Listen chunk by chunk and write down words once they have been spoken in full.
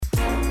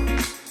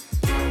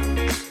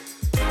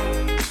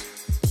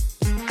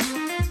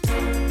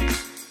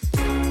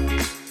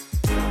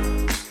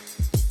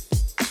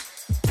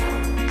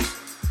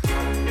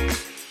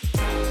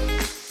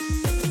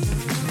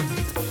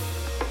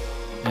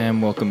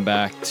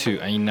welcome back to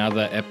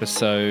another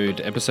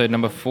episode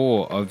number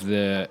 4 of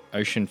the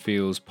Ocean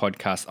Feels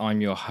podcast. I'm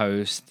your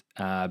host,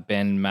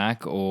 Ben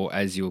Mack, or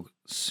as you'll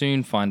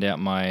soon find out,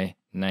 my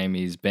name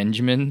is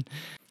Benjamin.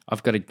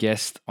 I've got a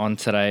guest on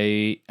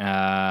today,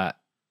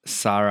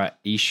 Sarah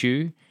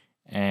Ishu,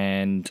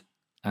 and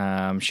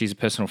she's a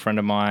personal friend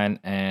of mine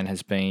and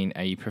has been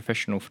a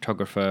professional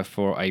photographer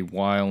for a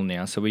while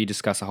now. So we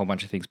discuss a whole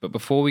bunch of things. But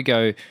before we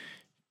go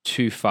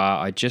too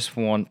far, I just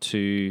want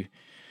to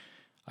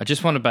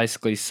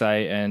basically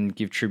say and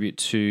give tribute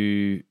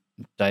to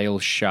Dale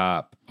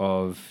Sharp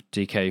of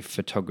DK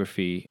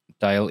Photography.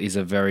 Dale is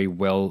a very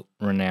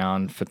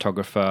well-renowned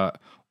photographer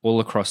all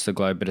across the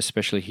globe, but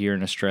especially here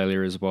in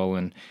Australia as well.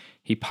 And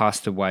he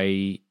passed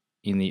away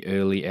in the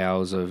early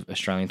hours of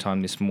Australian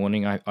time this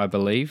morning, I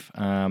believe.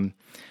 And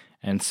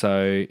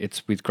so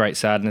it's with great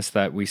sadness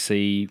that we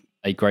see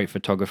a great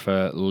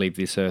photographer leave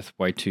this earth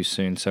way too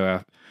soon.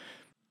 So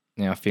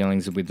our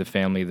feelings are with the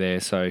family there.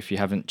 So if you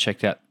haven't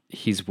checked out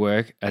his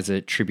work as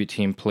a tribute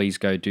to him, please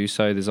go do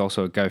so. There's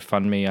also a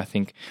GoFundMe, I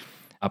think,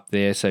 up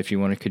there. So if you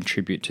want to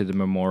contribute to the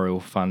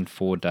memorial fund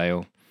for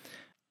Dale.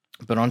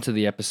 But on to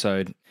the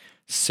episode.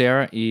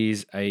 Sarah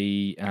is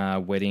a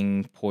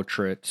wedding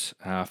portrait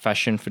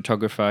fashion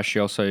photographer. She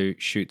also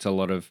shoots a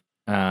lot of,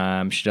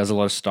 she does a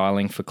lot of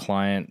styling for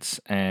clients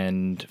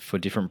and for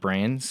different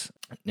brands.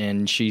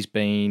 And she's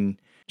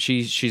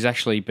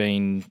actually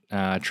been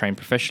trained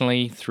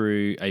professionally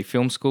through a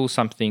film school,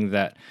 something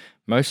that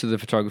most of the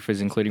photographers,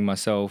 including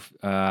myself,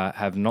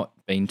 have not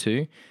been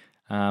to.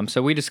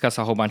 So we discuss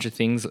a whole bunch of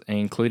things,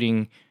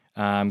 including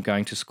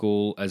going to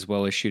school as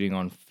well as shooting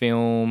on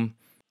film,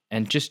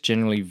 and just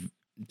generally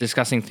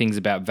discussing things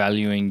about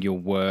valuing your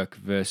work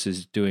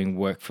versus doing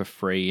work for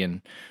free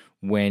and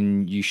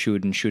when you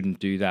should and shouldn't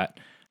do that.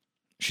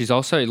 She's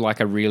also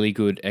like a really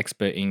good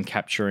expert in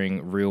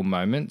capturing real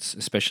moments,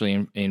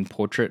 especially in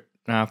portrait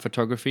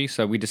photography.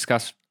 So we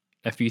discuss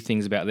a few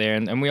things about there.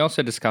 And we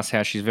also discuss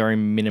how she's very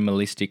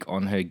minimalistic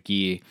on her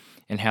gear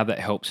and how that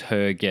helps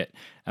her get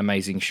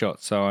amazing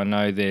shots. So I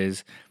know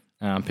there's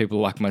people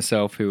like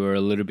myself who are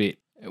a little bit,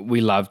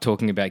 we love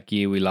talking about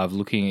gear, we love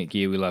looking at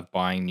gear, we love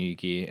buying new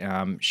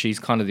gear. She's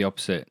kind of the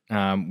opposite,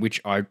 which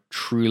I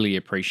truly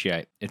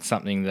appreciate. It's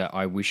something that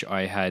I wish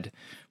I had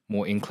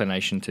more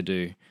inclination to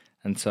do.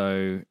 And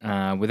so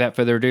without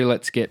further ado,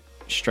 let's get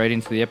straight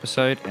into the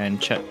episode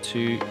and chat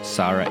to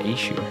Sarah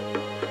Ishu.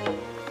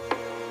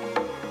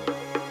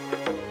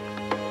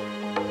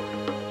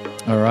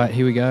 All right,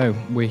 here we go.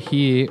 We're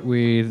here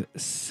with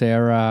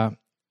Sarah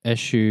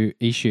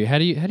Ishu. How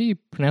do you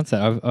pronounce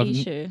that?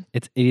 Ishu.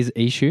 It is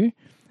Ishu.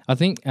 I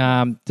think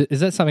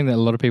is that something that a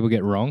lot of people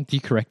get wrong? Do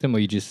you correct them or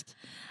you just?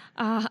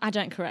 I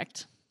don't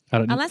correct.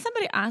 Unless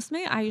somebody asks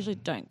me, I usually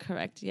don't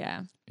correct.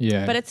 Yeah.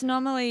 Yeah. But it's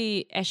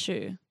normally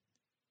Eshu.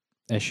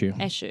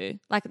 Eshu.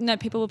 Like no,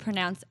 people will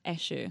pronounce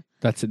Eshu.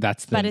 But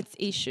it's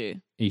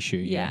Ishu.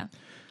 Ishu. Yeah.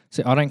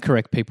 So I don't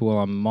correct people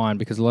on mine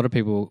because a lot of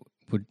people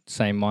would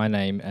say my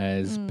name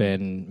as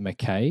Ben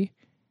McKay,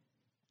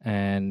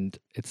 and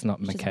it's not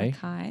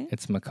McKay.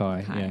 It's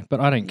Mackay. Yeah, but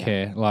I don't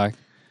care. Like,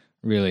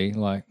 really,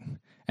 like,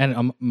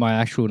 and my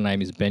actual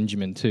name is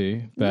Benjamin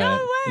too. But no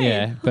way.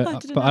 Yeah,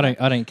 but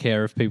I don't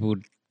care if people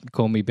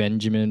call me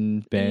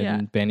Benjamin,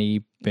 Ben,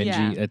 Benny,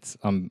 Benji. Yeah.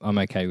 I'm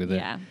okay with it.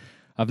 Yeah.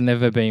 I've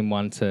never been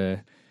one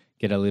to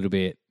get a little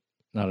bit,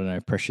 I don't know,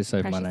 precious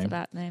over my name.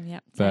 About name, yeah.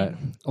 But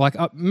like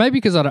maybe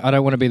because I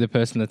don't want to be the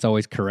person that's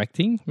always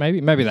correcting.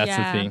 Maybe that's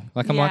the thing.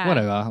 Like I'm like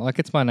whatever. Like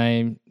it's my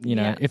name. You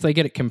know, if they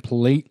get it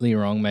completely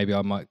wrong, maybe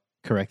I might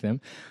correct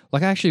them.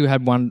 Like I actually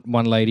had one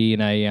lady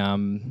in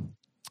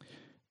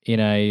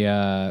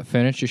a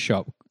furniture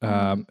shop.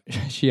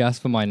 She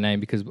asked for my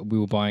name because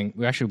we're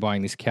actually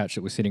buying this couch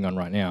that we're sitting on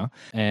right now,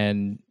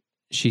 and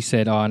she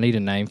said, "Oh, I need a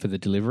name for the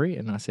delivery,"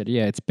 and I said,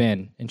 "Yeah, it's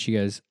Ben," and she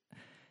goes,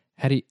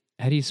 "How do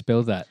you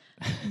spell that?"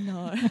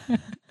 No.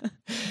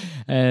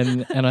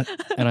 and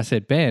I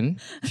said, Ben.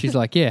 She's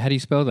like, yeah, how do you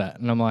spell that?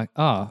 And I'm like,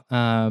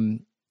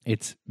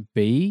 it's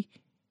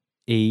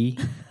B-E-N.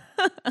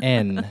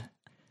 And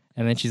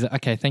then she's like,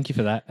 okay, thank you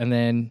for that. And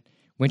then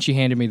when she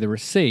handed me the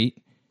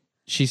receipt,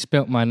 she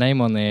spelt my name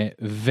on there,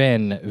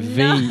 Ven,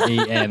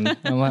 V-E-N.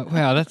 I'm like,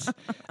 wow, that's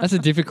a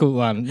difficult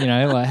one. You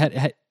know, like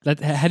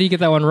how do you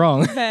get that one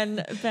wrong?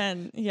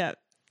 Ben, yeah.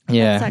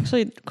 Yeah. It's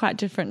actually quite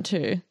different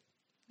too,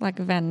 like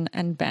Ven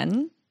and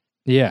Ben.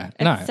 Yeah,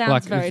 sounds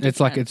like very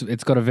it's like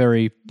it's got a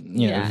very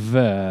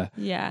ver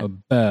or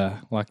burr.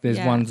 Like there's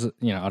ones I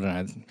don't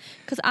know.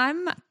 Because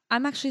I'm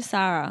actually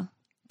Sarah,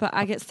 but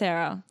I get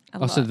Sarah a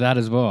lot. So that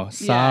as well,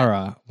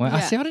 Sarah. Well, I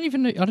don't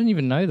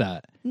even know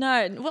that.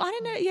 No, well I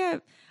don't know. Yeah,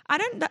 I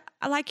don't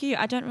like you.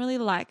 I don't really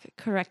like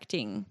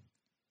correcting.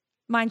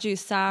 Mind you,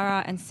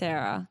 Sarah and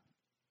Sarah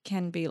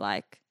can be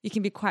like you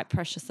can be quite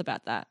precious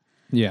about that.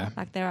 Yeah,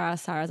 like there are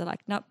Sarahs that are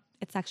like nope,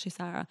 it's actually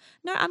Sarah.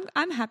 No,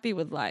 I'm happy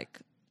with like.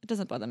 It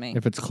doesn't bother me.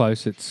 If it's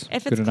close, it's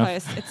if good it's enough.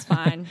 close, it's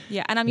fine.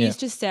 Yeah, and I'm used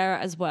to Sarah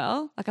as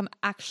well. Like I'm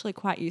actually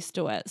quite used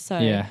to it,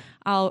 so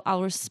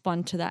I'll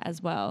respond to that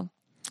as well.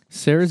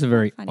 Sarah's a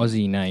very funny.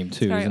 Aussie name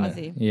too, very isn't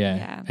Aussie, it? Yeah.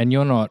 yeah. And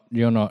you're not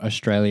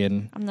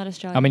Australian. I'm not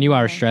Australian. I mean, you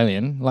are no.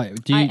 Australian.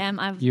 Like, do you? I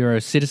am. You're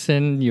a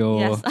citizen.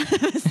 Yes,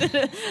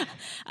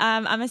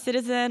 I'm a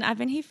citizen. I've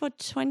been here for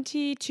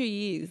 22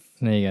 years.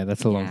 There you go.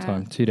 That's a long Yeah,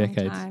 time. 2 long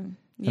decades. time.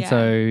 And Yeah.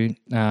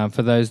 so,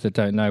 for those that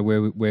don't know,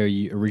 where are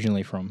you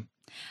originally from?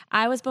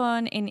 I was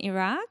born in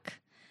Iraq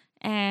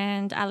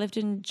and I lived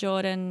in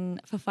Jordan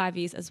for 5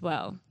 years as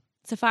well.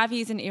 So 5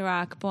 years in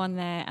Iraq, born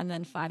there, and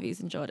then 5 years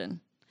in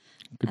Jordan.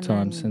 Good And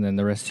times. then- and then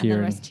the rest And here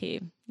the rest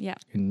here. Yeah.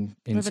 in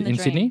Living the Sydney?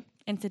 dream.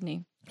 In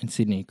Sydney. In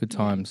Sydney. Good Yeah.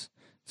 times.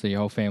 So your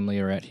whole family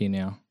are out here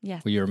now.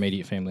 Yes. Well, your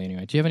immediate family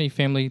anyway. Do you have any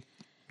family,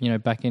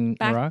 back in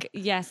Iraq?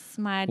 Yes,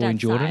 my Or dad's in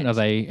Jordan? side. Are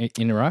they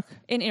in Iraq?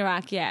 In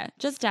Iraq, yeah.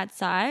 Just dad's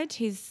side.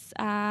 His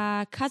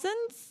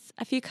cousins,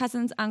 a few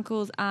cousins,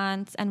 uncles,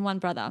 aunts, and one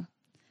brother.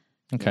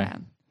 Okay. Yeah,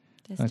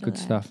 they're Oh, still good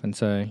there. stuff. And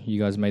so you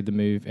guys made the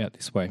move out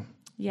this way,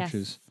 Yes.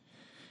 which is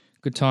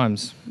good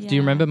times. Do you Yeah.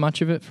 remember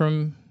much of it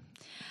from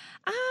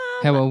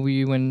how old were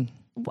you when?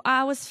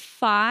 I was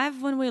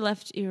 5 when we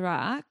left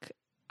Iraq.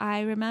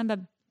 I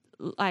remember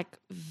like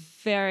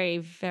very,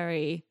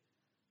 very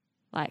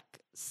like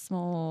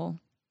small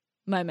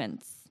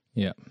moments.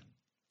 Yeah.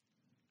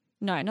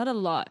 No, not a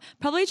lot.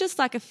 Probably just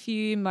like a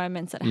few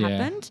moments that Yeah.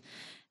 happened.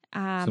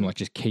 Some like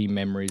just key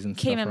memories and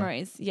Key stuff. right?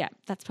 memories. Yeah,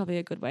 that's probably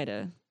a good way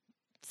to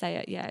say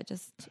it. Yeah,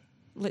 just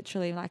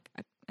literally like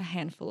a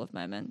handful of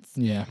moments.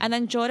 Yeah. And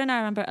then Jordan, I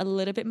remember a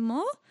little bit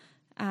more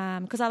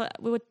because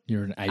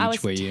You're an age I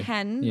was where you.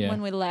 10 yeah.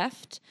 when we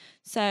left.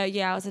 So,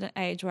 yeah, I was at an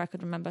age where I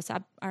could remember. So,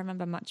 I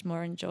remember much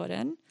more in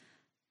Jordan.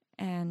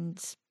 And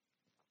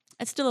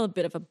it's still a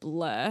bit of a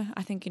blur.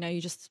 I think,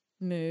 you just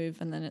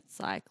move and then it's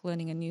like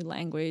learning a new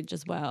language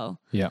as well.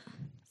 Yeah.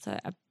 So,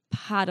 a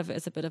part of it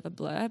is a bit of a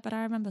blur, but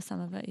I remember some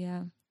of it,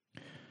 yeah.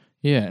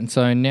 Yeah. And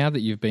so now that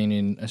you've been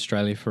in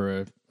Australia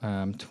for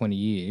 20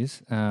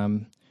 years,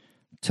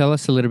 tell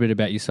us a little bit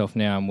about yourself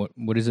now and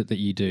what is it that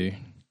you do?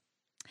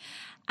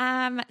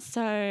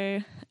 So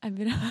a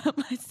bit about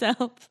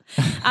myself.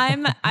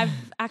 I've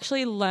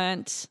actually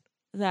learnt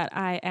that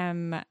I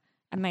am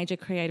a major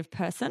creative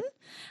person.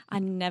 I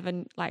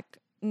never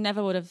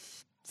would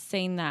have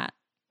seen that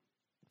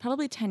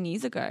probably 10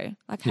 years ago.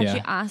 Like had Yeah.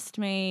 you asked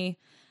me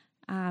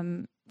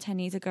 10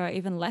 years ago,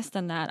 even less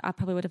than that, I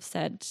probably would have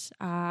said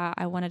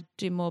I want to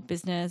do more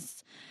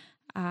business.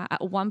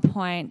 At one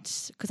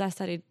point, because I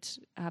studied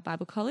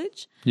Bible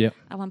college, Yeah.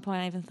 at one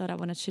point I even thought I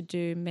wanted to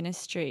do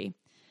ministry.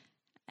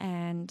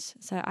 And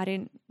so I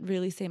didn't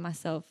really see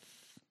myself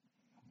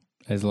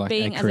As like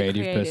being a as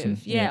creative, a person.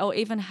 creative. Yeah, or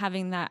even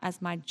having that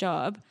as my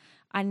job.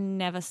 I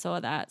never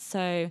saw that.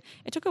 So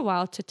it took a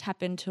while to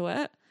tap into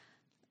it.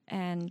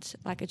 And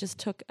like it just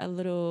took a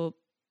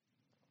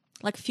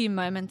few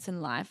moments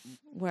in life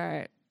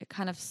where it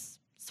kind of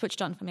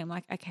switched on for me. I'm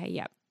like, okay,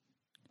 yep,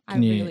 I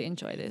Can you- really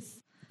enjoy this.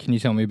 Can you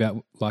tell me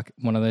about like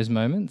one of those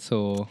moments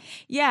or?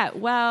 Yeah,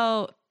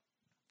 well,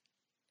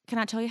 can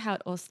I tell you how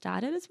it all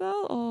started as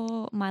well,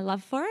 or my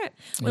love for it?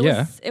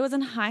 It was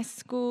in high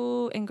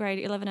school in grade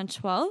 11 and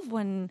 12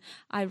 when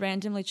I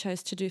randomly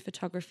chose to do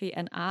photography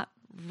and art.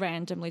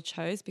 Randomly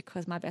chose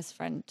because my best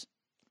friend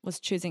was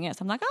choosing it.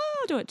 So I'm like, oh,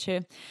 I'll do it too.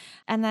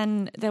 And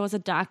then there was a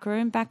dark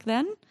room back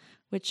then,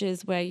 which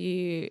is where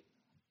you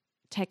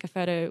take a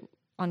photo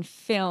on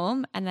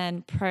film and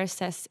then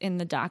process in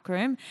the dark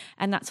room.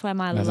 And that's where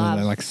my They're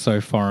love... like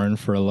so foreign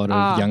for a lot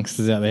of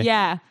youngsters out there.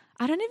 Yeah.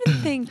 I don't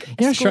even think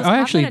Yeah, schools sure. I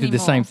have actually that did the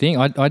same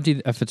anymore. thing. I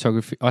did a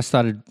photography. I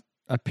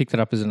picked it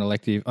up as an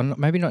elective.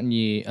 Maybe not in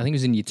I think it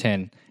was in year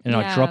 10. And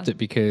I Yeah. dropped it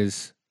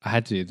because I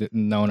had to.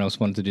 No one else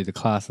wanted to do the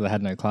class, so they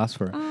had no class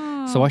for it.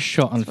 Oh, So I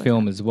shot on that's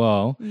film as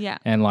well. Yeah.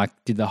 And like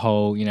did the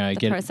whole,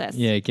 process.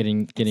 Yeah,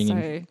 getting in.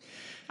 So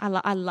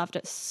I loved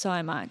it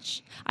so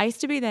much. I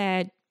used to be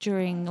there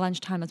during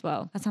lunchtime as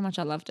well. That's how much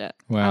I loved it.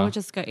 I Wow. would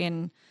just go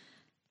in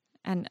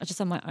and just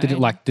on my own.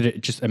 Did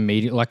it just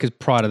immediately, like, because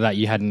prior to that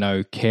you had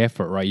no care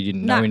for it, right? You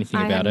didn't know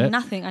anything about it.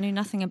 Nothing. I knew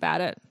nothing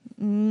about it.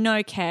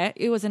 No care.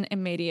 It was an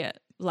immediate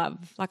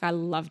love. Like I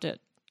loved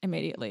it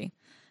immediately.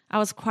 I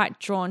was quite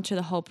drawn to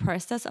the whole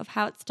process of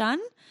how it's done.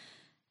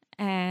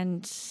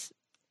 And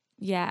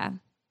yeah,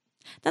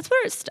 that's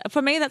where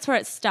for me, that's where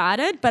it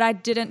started, but I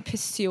didn't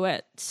pursue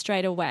it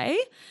straight away.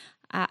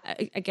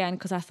 Again,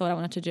 because I thought I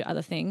wanted to do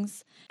other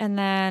things. And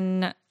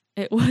then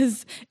it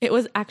was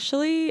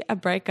actually a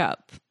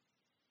breakup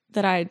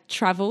that I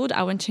traveled.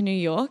 I went to New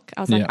York.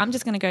 I was like, Yeah. I'm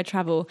just going to go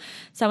travel.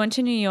 So I went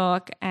to New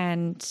York,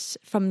 and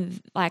from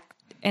like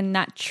in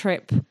that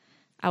trip,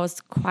 I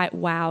was quite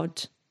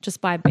wowed just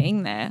by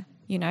being there.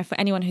 For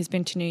anyone who's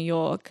been to New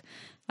York,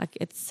 like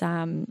it's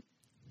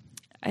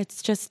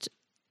just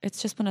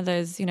one of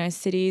those,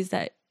 cities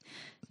that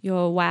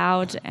you're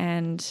wowed,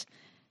 and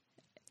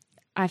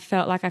I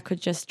felt like I could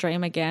just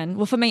dream again.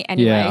 Well, for me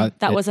anyway,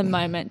 that was a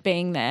moment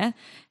being there.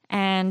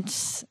 And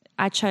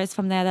I chose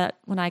from there that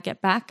when I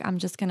get back, I'm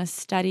just going to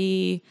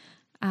study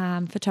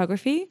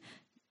photography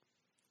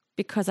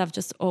because I've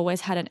just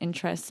always had an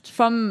interest.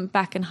 From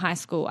back in high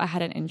school, I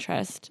had an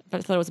interest, but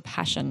I thought it was a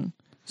passion.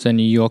 So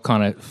New York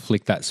kind of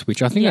flicked that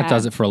switch. I think that Yeah.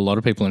 does it for a lot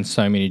of people in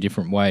so many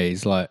different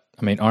ways. Like,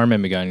 I mean, I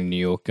remember going to New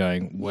York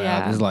going, wow,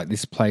 Yeah. there's like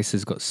this place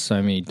has got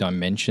so many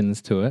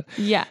dimensions to it.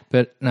 Yeah.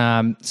 But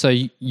so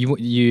you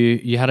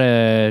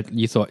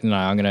thought, no,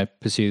 I'm going to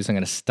pursue this. I'm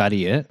going to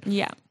study it.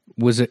 Yeah.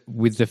 Was it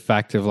with the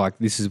fact of like,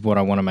 this is what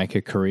I want to make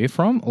a career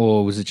from?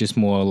 Or was it just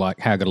more like,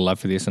 hey, I got a love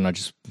for this and I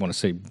just want to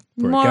see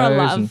where More it goes?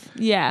 love.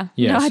 Yeah.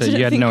 Yeah. No, I So didn't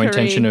you had think no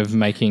intention career. of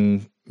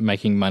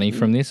making money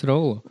from this at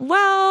all?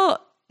 Well,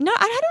 no,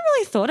 I hadn't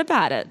really thought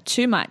about it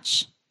too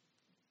much.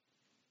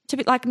 To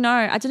be like, no,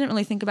 I didn't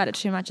really think about it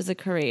too much as a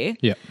career.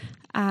 Yeah.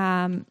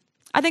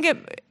 I think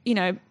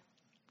it,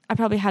 I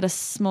probably had a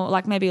small,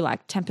 like maybe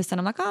like 10%.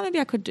 I'm like, oh, maybe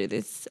I could do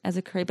this as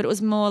a career. But it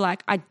was more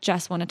like I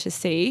just wanted to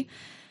see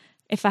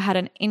if I had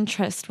an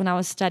interest when I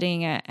was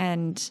studying it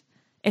and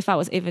if I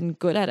was even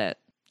good at it.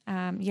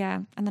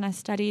 Yeah. And then I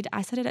studied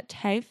at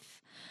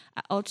TAFE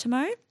at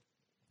Ultimo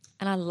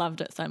and I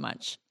loved it so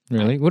much.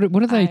 Really? What do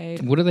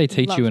they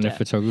teach you in loved a it.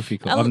 photography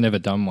course? I've never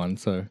done one,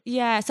 so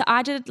Yeah, so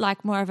I did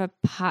like more of a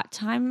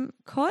part-time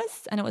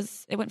course and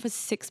it went for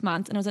 6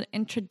 months and it was an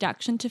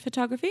introduction to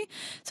photography.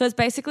 So it's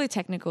basically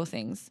technical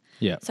things.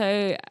 yeah.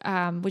 So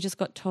we just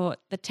got taught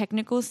the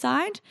technical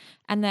side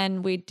and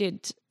then we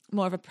did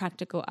more of a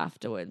practical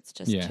afterwards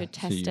just Yeah. to So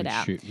test you it would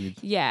out. shoot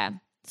with- Yeah.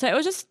 So it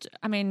was just,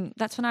 I mean,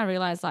 that's when I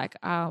realized like,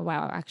 oh,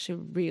 wow, I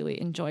actually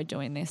really enjoy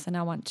doing this and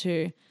I want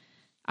to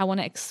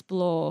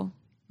explore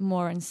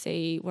more and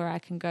see where I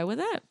can go with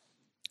it.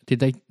 Did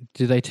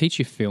they teach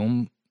you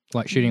film,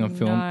 like shooting on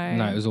film?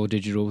 No. It was all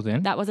digital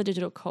then. That was a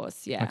digital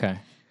course, yeah. Okay.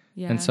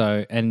 Yeah. And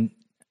so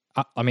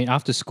I mean,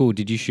 after school,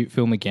 did you shoot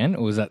film again,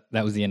 or was that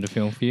was the end of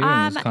film for you?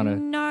 And it was kind of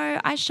No,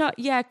 I shot,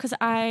 because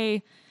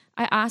I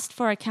asked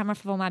for a camera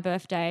for my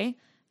birthday.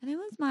 I think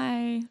it was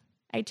my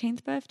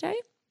 18th birthday.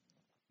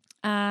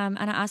 And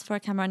I asked for a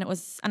camera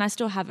and I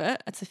still have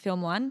it. It's a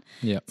film one.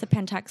 yeah. It's a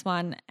Pentax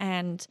one.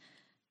 And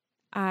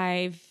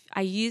I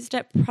used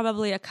it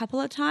probably a couple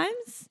of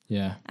times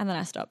Yeah. and then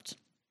I stopped.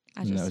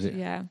 And that was it.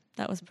 Yeah,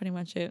 that was pretty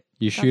much it.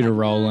 You So I was shoot a like,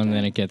 roll no, and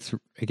then don't.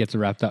 it gets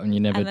wrapped up and you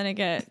never And then it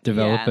get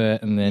develop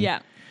it, and then Yeah.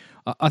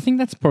 I think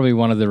that's probably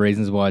one of the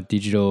reasons why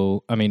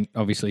digital. I mean,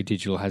 obviously,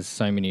 digital has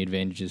so many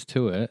advantages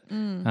to it,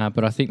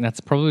 but I think that's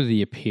probably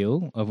the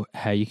appeal of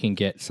how you can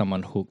get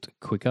someone hooked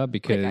quicker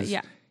because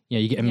yeah.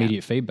 you get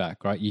immediate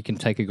feedback, right? You can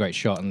take a great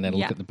shot and then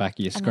look Yeah. at the back of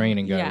your And then- screen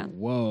and go, yeah.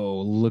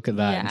 "Whoa, look at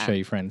that!" and Yeah. show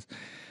your friends.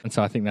 And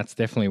so I think that's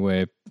definitely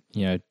where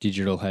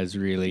digital has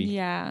really,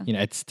 Yeah.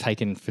 it's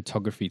taken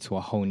photography to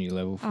a whole new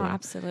level for Oh, it.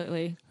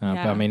 absolutely. But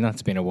I mean,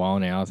 that's been a while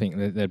now. I think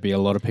that there'd be a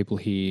lot of people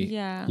here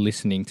Yeah.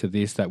 listening to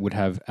this that would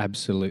have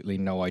absolutely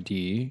no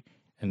idea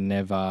and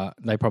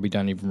they probably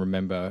don't even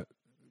remember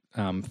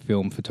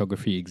film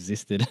photography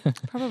existed.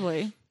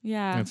 Probably.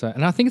 Yeah.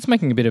 and I think it's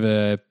making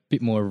a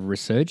bit more of a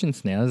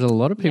resurgence now. There's a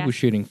lot of people Yes.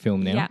 shooting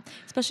film now. Yeah.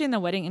 Especially in the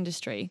wedding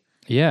industry.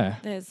 Yeah.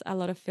 There's a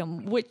lot of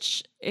film,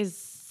 which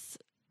is,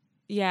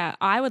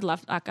 I'd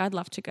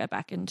love to go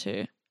back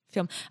into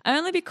film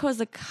only because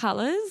the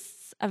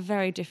colors are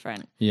very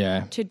different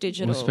Yeah. to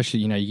digital. Well,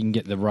 especially, you can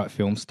get the right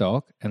film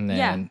stock and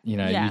then,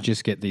 Yeah. you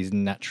just get this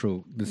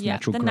natural the grain,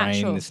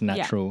 natural, this yeah.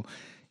 natural,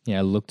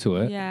 look to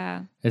it.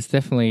 Yeah. It's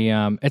definitely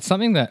it's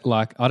something that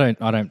like I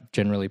don't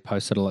generally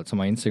post it a lot to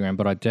my Instagram,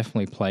 but I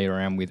definitely play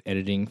around with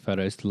editing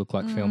photos to look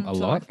like film a To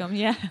lot. like film,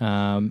 yeah.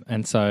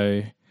 And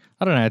so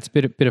I don't know, it's a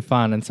bit of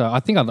fun, and so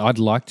I think I'd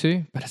like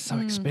to, but it's so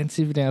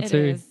expensive now It too.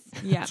 is.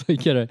 Yeah. So you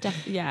get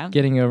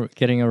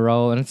getting a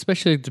roll, and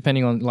especially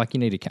depending on like you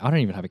need I don't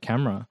even have a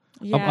camera.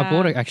 I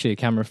bought actually a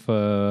camera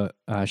for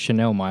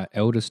Chanel, my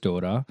eldest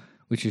daughter,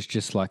 which is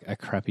just like a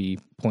crappy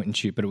point and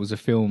shoot, but it was a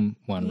film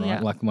one, right? Yeah.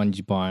 Like one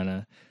you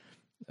buy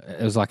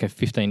it was like a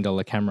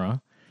 $15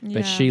 camera. Yeah.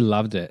 But she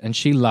loved it. And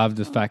she loved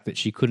the fact that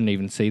she couldn't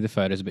even see the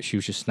photos, but she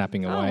was just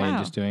snapping away and wow.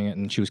 just doing it.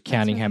 And she was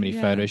counting how many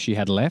yeah. photos she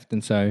had left.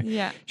 And so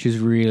Yeah. she was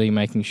really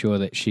making sure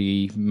that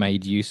she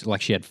made use,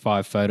 like she had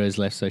 5 photos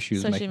left. So she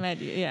was So making, she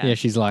made yeah,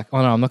 she's like,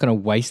 oh no, I'm not going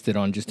to waste it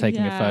on just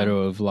taking a Yeah.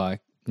 photo of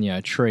like,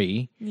 a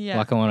tree. Yeah.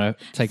 Like I want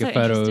to take So a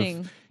photo interesting.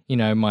 of,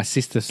 my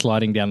sister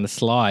sliding down the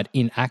slide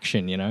in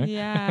action,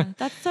 Yeah.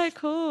 That's so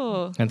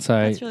cool. And so,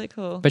 That's really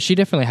cool. but she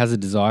definitely has a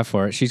desire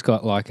for it. She's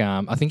got like,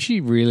 I think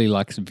she really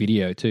likes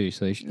video too.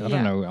 So I don't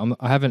Yeah. know.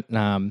 I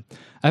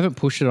haven't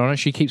pushed it on her.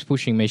 She keeps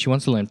pushing me. She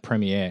wants to learn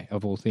Premiere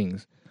of all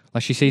things.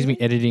 Like she sees me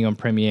editing on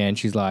Premiere and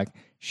she's like,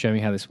 "Show me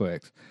how this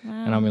works."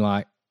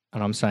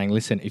 And I'm saying,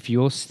 listen, if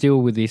you're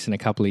still with this in a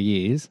couple of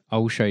years, I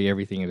will show you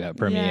everything about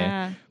Premiere.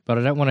 Yeah. But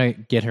I don't want to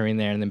get her in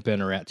there and then burn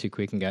her out too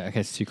quick and go, okay,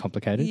 it's too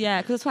complicated.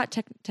 Yeah, because it's quite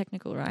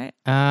technical, right?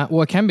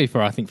 Well, it can be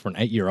for an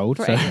 8-year-old.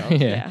 For so,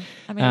 8-year-olds, yeah.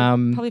 I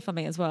mean, probably for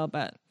me as well,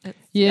 but it's,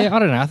 Yeah, I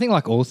don't know. I think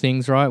like all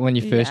things, right? When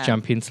you first Yeah.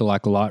 jump into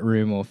like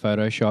Lightroom or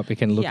Photoshop, you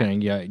can look Yeah. at it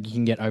and you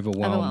can get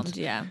overwhelmed.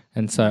 yeah.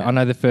 And so I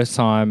know the first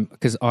time,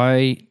 because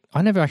I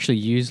never actually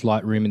used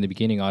Lightroom in the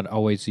beginning. I'd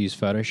always use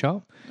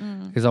Photoshop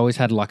because I always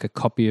had like a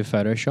copy of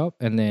Photoshop.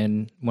 And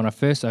then when I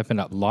first opened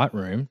up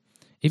Lightroom,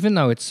 even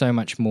though it's so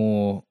much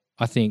more,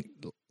 I think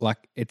like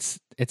it's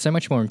so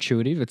much more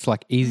intuitive. It's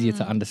like easier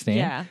to understand.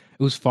 Yeah. It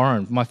it was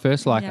foreign. My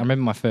first I Yeah.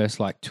 remember my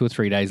first 2 or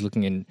 3 days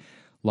looking in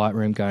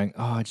Lightroom, going,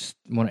 oh, I just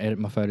want to edit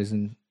my photos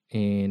in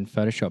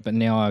Photoshop. But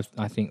now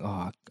I think,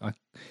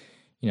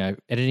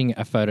 editing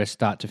a photo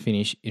start to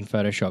finish in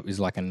Photoshop is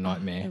like a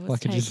nightmare. It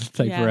would It just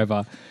take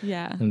forever.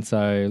 Yeah. And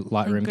so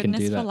Lightroom Thank can do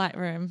goodness that. for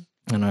Lightroom.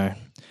 I know.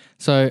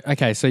 So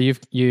okay, so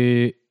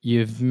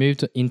you've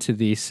moved into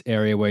this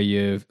area where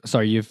you've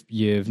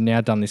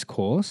now done this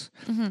course.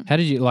 Mm-hmm. How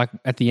did you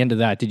at the end of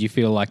that? Did you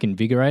feel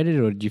invigorated,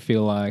 or did you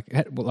feel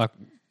what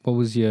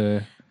was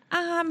your?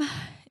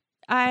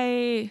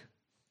 I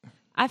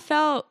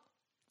felt.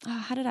 Oh,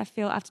 how did I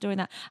feel after doing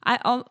that? I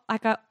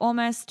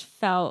almost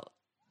felt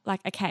like,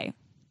 okay,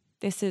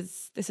 this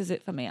is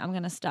it for me. I'm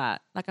going to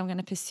start. I'm going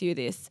to pursue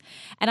this,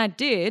 and I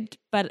did,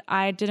 but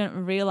I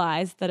didn't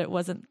realize that it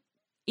wasn't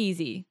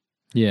easy.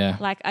 Yeah.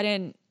 I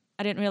didn't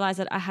realize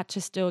that I had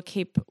to still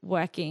keep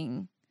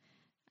working,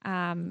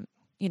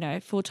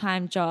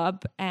 full-time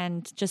job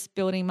and just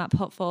building my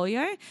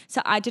portfolio.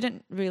 So I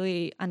didn't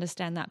really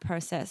understand that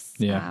process.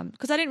 Yeah.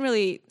 Because I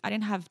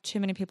didn't have too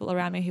many people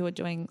around me who were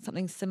doing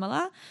something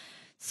similar.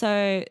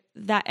 So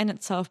that in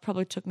itself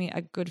probably took me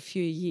a good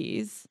few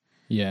years.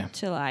 Yeah.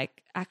 To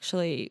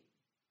actually.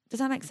 Does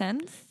that make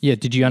sense? Yeah.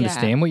 Did you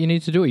understand what you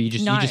needed to do, or you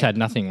just had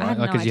nothing, right?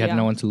 Because you had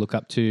no one to look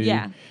up to.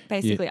 Yeah,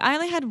 basically. I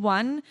only had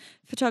one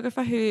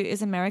photographer who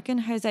is American,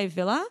 Jose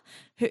Villa,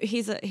 who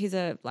he's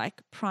a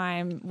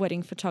prime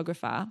wedding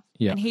photographer.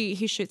 Yeah. And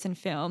he shoots in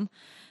film.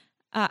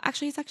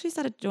 He's actually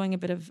started doing a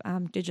bit of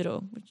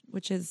digital,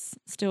 which is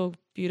still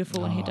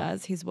beautiful when he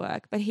does his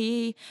work. But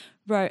he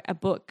wrote a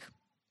book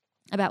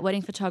about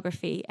wedding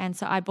photography, and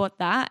so I bought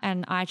that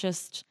and I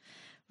just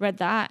read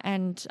that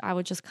and I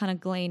would just kind of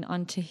glean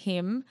onto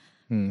him.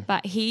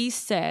 But he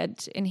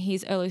said in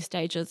his early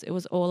stages, it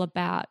was all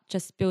about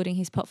just building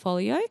his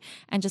portfolio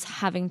and just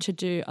having to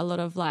do a lot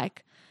of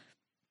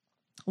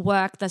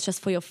work that's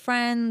just for your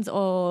friends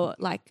or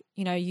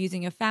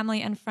using your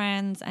family and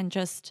friends and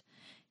just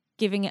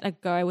giving it a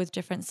go with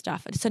different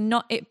stuff. So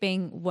not it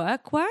being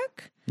work,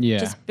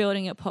 just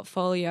building a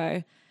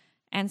portfolio.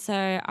 And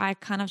so I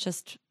kind of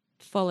just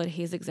followed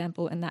his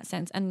example in that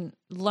sense and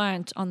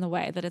learnt on the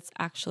way that it's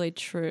actually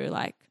true.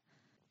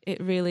 It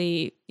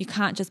really, you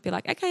can't just be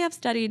like, okay, I've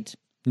studied,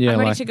 I'm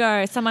ready to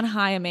go, someone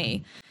hire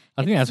me.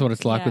 I think that's what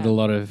it's like with a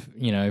lot of,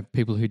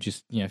 people who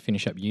just,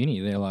 finish up uni.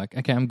 They're like,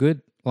 okay, I'm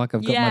good. I've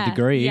got my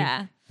degree.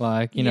 Yeah.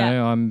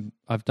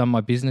 I've done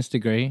my business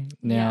degree.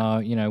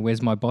 Now,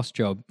 where's my boss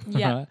job?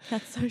 Yeah,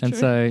 that's so true. And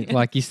so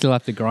you still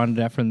have to grind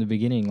it out from the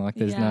beginning.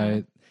 There's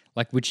no,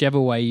 whichever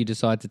way you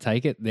decide to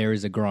take it, there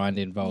is a grind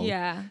involved.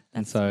 Yeah,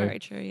 that's very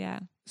true, yeah.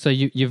 So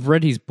you've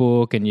read his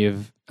book and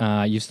you've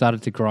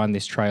started to grind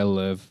this trail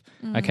of,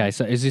 okay,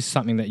 so is this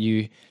something that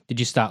you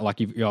start,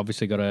 you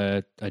obviously got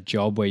a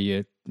job where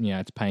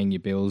it's paying your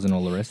bills and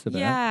all the rest of it.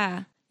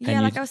 Yeah.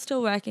 I was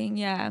still working,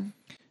 yeah.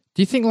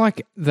 Do you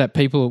think that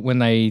people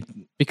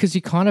because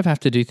you kind of have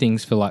to do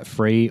things for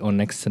free or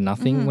next to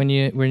nothing when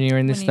you're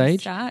in this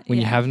stage, when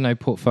you have no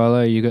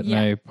portfolio, you got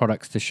no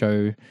products to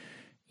show,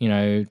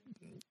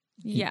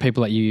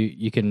 people that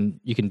you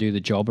can do the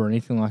job or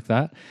anything like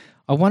that.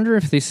 I wonder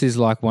if this is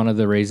one of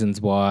the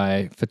reasons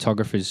why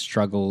photographers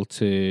struggle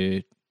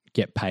to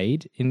get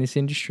paid in this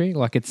industry.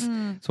 It's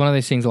one of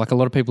those things. A lot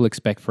of people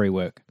expect free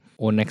work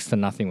or next to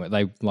nothing work.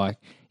 They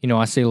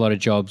I see a lot of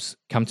jobs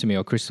come to me,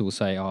 or Crystal will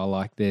say,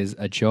 "Oh, there's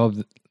a job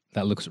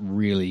that looks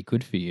really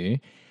good for you.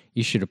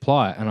 You should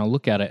apply it." And I'll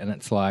look at it, and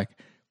it's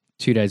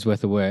 2 days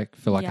worth of work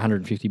for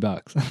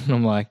 $150. And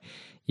I'm like,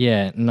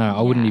 "Yeah, no,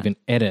 I wouldn't even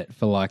edit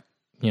for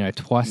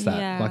twice that.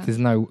 Yeah.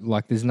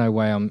 There's no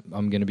way I'm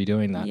going to be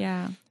doing that."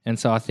 Yeah. And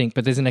so I think,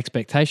 but there's an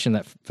expectation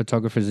that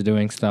photographers are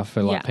doing stuff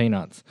for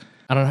peanuts.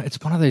 I don't know.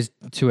 It's one of those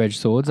two-edged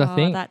swords, I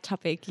think. That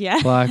topic,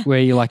 yeah. Where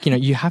you're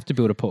you have to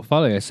build a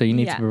portfolio. So you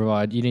need to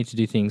provide, you need to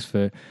do things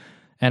for,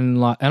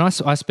 and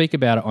I speak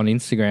about it on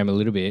Instagram a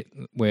little bit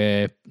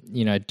where,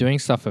 doing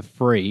stuff for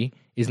free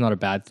is not a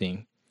bad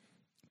thing,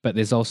 but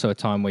there's also a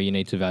time where you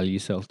need to value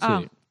yourself too.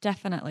 Oh,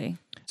 definitely.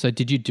 So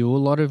did you do a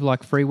lot of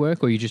free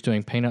work, or are you just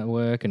doing peanut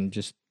work and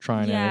just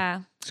trying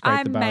to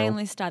scrape the barrel? I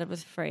mainly started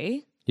with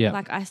free.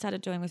 Yeah. I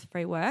started doing with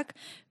free work,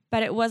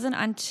 but it wasn't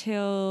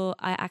until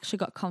I actually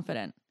got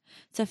confident.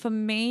 So for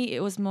me,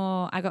 it was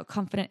more I got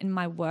confident in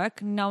my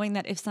work, knowing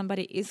that if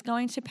somebody is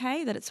going to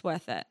pay, that it's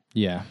worth it.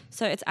 Yeah.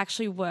 So it's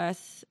actually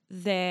worth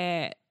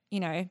their,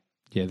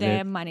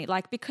 their money.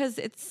 Because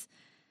it's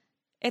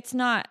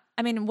not,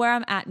 where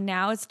I'm at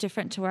now is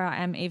different to where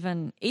I am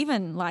even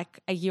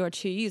a year or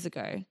 2 years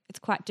ago. It's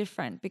quite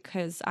different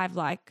because I've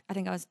I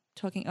think I was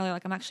talking earlier,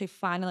 I'm actually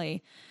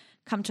finally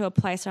come to a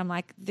place where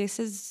I'm this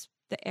is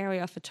the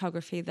area of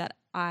photography that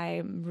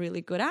I'm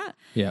really good at.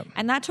 Yeah.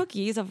 And that took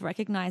years of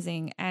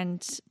recognizing.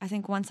 And I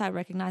think once I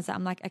recognized that,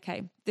 I'm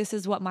okay, this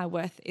is what my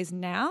worth is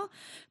now.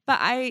 But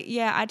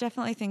I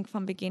definitely think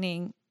from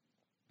beginning,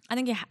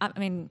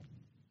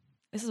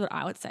 this is what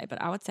I would say, but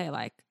I would say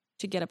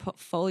to get a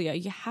portfolio,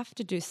 you have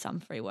to do some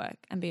free work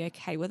and be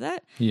okay with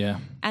it. Yeah.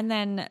 And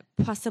then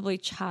possibly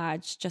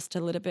charge just a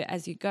little bit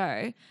as you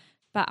go.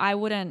 But I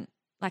wouldn't,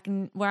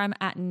 where I'm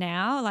at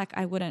now,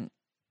 I wouldn't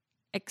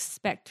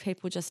expect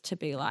people just to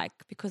be like,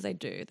 because they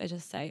do, they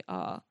just say,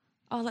 oh,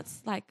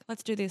 let's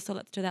do this or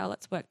let's do that or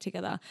let's work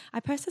together. I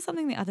posted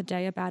something the other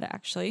day about it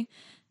actually,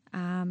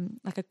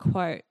 like a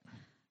quote,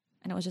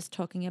 and it was just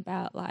talking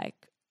about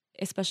like,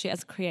 especially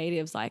as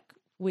creatives, like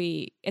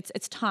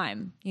it's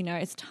time,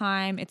 it's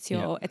time,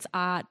 it's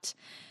art,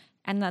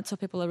 and that's what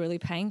people are really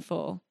paying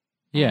for.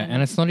 Yeah,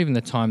 and it's not even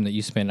the time that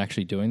you spend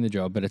actually doing the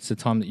job, but it's the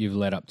time that you've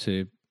led up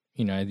to,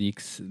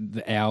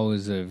 the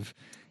hours of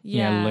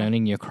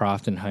learning your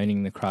craft and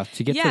honing the craft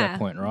to get to that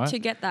point, right? To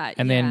get that,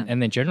 and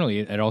then generally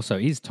it also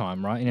is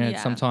time, right?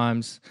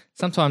 Sometimes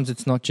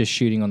it's not just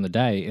shooting on the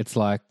day. It's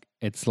like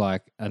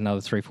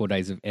another 3-4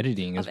 days of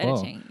editing as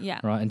well,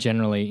 right? And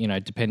generally,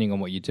 depending on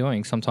what you're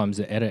doing, sometimes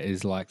the edit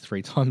is like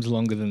 3 times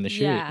longer than the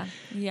shoot.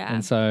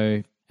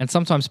 And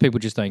sometimes people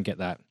just don't get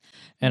that.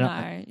 And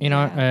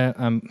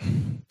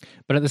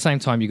but at the same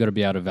time, you got to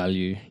be able to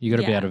value. You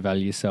got to be able to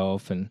value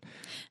yourself, and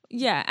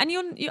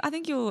and I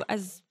think you'll,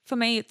 as for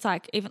me, it's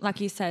like, even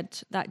like you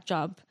said, that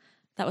job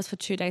that was for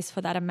 2 days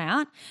for that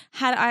amount.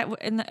 Had I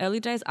in the early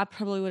days, I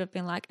probably would have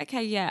been like,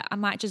 okay, yeah, I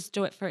might just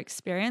do it for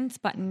experience.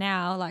 But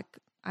now, like,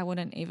 I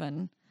wouldn't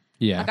even.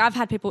 Yeah. Like, I've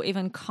had people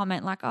even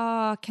comment like,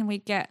 oh, can we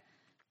get,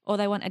 or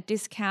they want a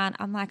discount.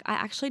 I'm like, I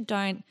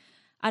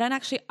don't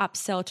actually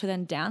upsell to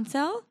then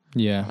downsell.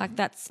 Yeah. Like,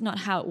 that's not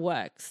how it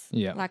works.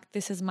 Yeah. Like,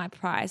 this is my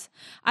price.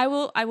 I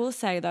will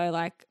say though,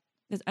 like,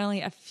 there's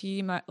only a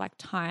few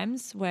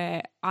times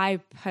where I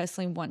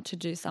personally want to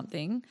do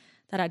something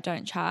that I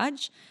don't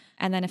charge.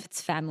 And then if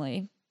it's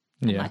family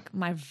and like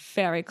my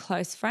very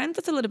close friends,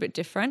 it's a little bit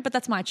different, but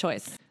that's my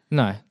choice.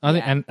 No, I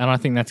think, and I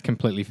think that's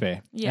completely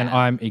fair. Yeah. And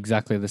I'm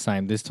exactly the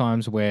same. There's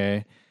times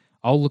where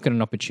I'll look at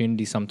an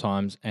opportunity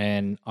sometimes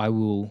and I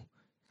will,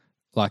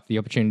 like, the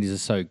opportunities are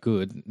so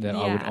good that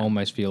I would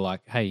almost feel like,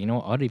 hey, you know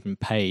what, I'd even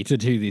pay to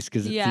do this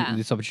because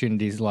this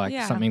opportunity is like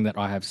something that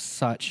I have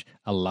such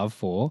a love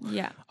for.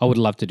 Yeah. I would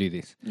love to do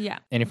this. Yeah.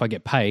 And if I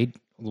get paid,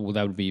 well,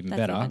 that would be even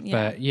better.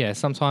 But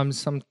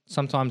sometimes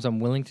I'm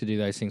willing to do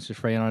those things for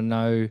free. And I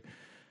know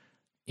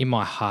in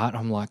my heart,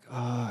 I'm like,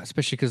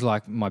 especially because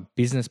like my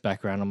business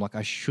background, I'm like,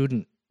 I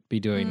shouldn't be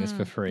doing this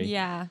for free.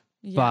 Yeah.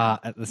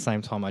 But at the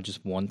same time, I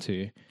just want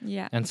to.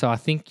 Yeah. And so I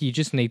think you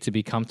just need to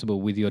be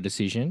comfortable with your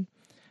decision,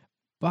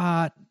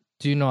 but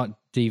do not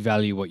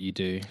devalue what you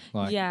do.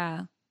 Like,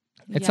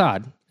 it's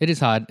hard. It is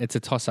hard. It's a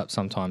toss up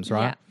sometimes,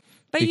 right? Yeah.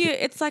 But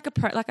it's like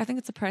I think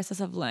it's a process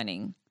of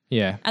learning.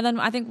 Yeah. And then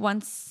I think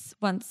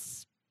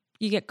once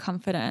you get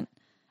confident,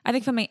 I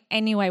think for me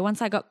anyway,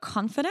 once I got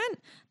confident,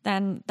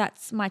 then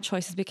that's my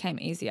choices became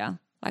easier.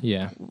 Like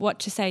what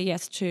to say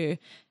yes to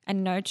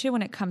and no to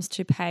when it comes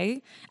to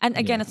pay. And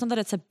again, it's not that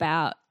it's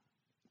about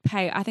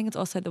pay. I think it's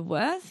also the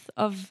worth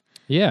of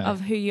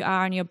who you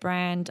are and your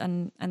brand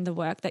and the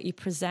work that you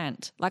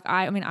present. Like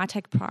I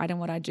take pride in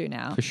what I do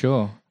now. For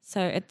sure.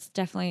 So it's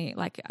definitely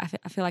like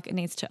I feel like it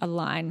needs to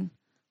align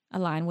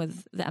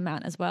with the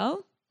amount as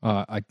well.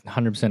 I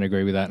 100%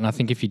 agree with that. And I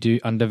think if you do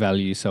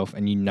undervalue yourself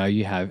and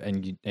you have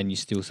and you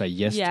still say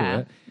yes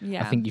to it,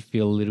 I think you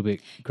feel a little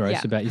bit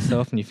gross about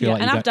yourself and you feel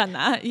like I've done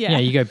that. Yeah.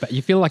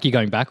 You feel like you're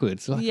going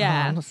backwards. Like,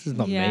 this is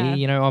not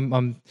me.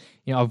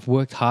 I've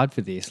worked hard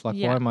for this. Like,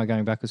 why am I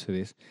going backwards for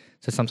this?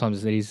 So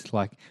sometimes it is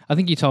like, I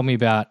think you told me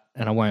about,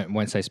 and I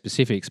won't say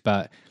specifics,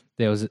 but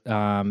there was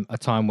a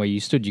time where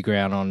you stood your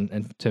ground on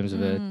in terms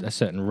of a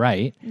certain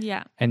rate.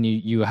 Yeah. And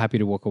you were happy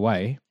to walk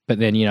away. But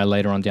then,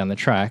 later on down the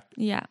track,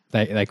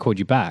 they called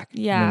you back.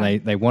 Yeah.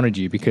 And they wanted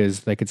you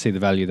because they could see the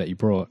value that you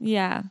brought.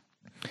 Yeah.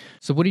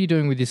 So what are you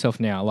doing with yourself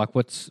now? Like,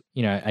 would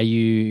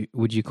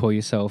you call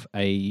yourself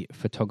a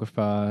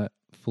photographer,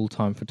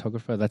 full-time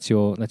photographer? That's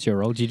your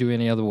role. Do you do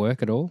any other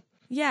work at all?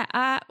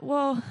 Yeah.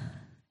 Well,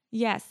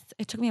 yes.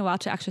 It took me a while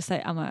to actually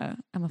say I'm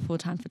a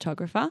full-time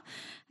photographer.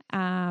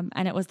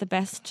 And it was the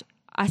best.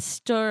 I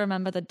still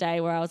remember the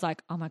day where I was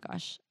like, oh my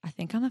gosh, I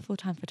think I'm a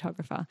full-time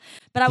photographer.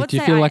 But I would say,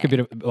 do you feel like a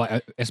bit of,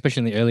 like, especially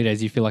in the early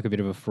days, you feel like a bit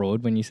of a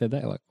fraud when you said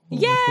that? Like,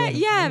 because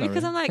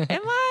really. I'm like,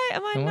 am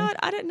I not?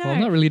 I don't know. Well,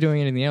 I'm not really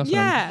doing anything else.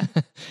 Yeah.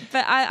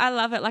 But I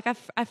love it. Like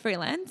I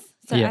freelance.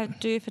 So I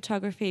do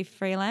photography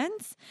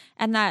freelance,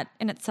 and that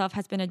in itself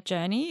has been a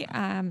journey.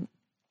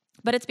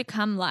 But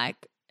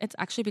it's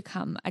actually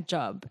become a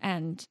job,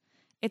 and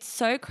it's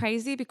so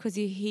crazy because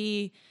you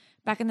hear.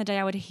 Back in the day,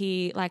 I would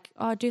hear like,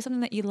 oh, do something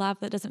that you love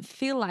that doesn't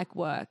feel like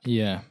work.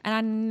 Yeah. And I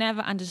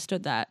never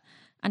understood that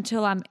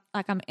until I'm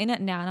in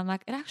it now, and I'm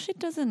like, it actually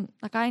doesn't,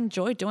 like, I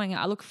enjoy doing it.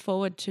 I look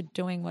forward to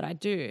doing what I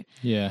do.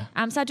 Yeah.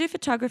 So I do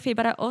photography,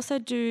 but I also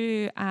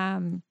do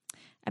a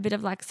bit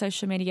of like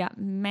social media,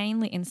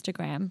 mainly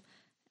Instagram,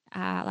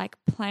 like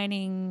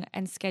planning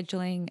and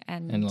scheduling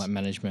and like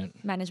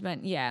management.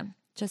 Management, yeah.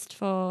 Just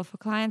for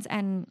clients.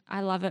 And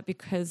I love it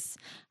because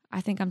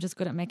I think I'm just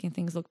good at making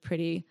things look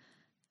pretty.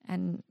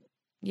 And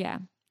yeah,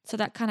 so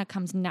that kind of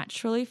comes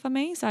naturally for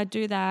me. So I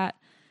do that.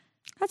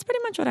 That's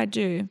pretty much what I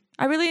do.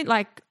 I really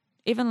like,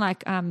 even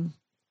like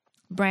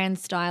brand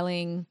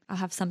styling. I'll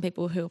have some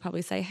people who will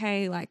probably say,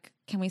 hey, like,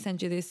 can we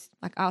send you this?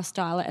 Like, I'll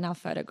style it and I'll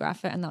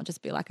photograph it, and that'll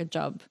just be like a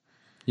job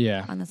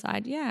on the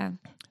side. Yeah.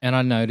 And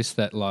I noticed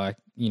that, like,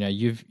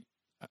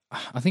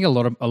 I think a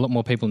lot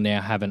more people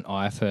now have an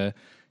eye for,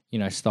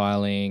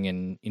 styling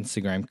and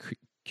Instagram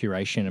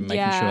curation and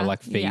making sure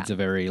like feeds are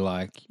very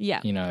like,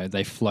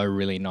 they flow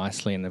really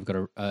nicely and they've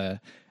got a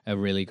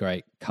really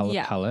great color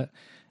palette.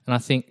 And I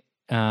think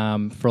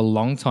for a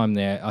long time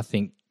there, I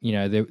think,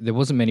 there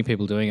wasn't many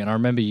people doing it. And I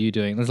remember you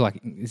doing,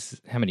 this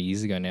is how many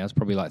years ago now? It's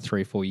probably like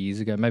 3 or 4 years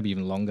ago, maybe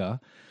even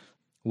longer,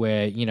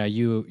 where,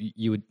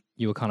 you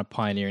were kind of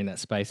pioneering that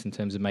space in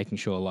terms of making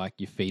sure like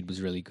your feed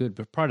was really good.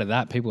 But prior to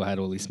that, people had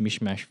all these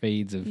mishmash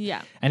feeds of,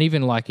 and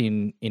even like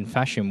in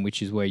fashion,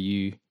 which is where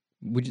I'd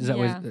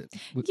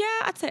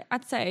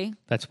say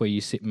that's where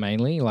you sit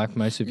mainly, like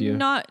most of your.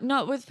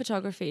 Not with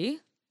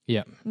photography.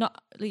 Yeah.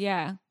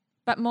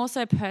 But more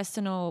so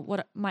personal.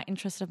 What my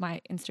interest of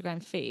my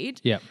Instagram feed.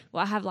 Yeah.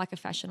 Well, I have like a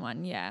fashion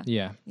one. Yeah.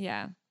 Yeah.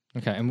 Yeah.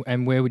 Okay,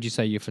 and where would you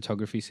say your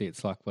photography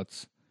sits? Like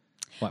what's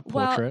like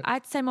portrait? Well,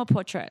 I'd say more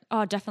portrait.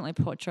 Oh, definitely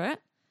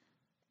portrait.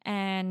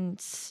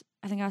 And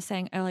I think I was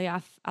saying earlier,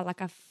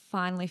 I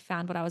finally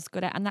found what I was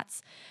good at, and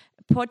that's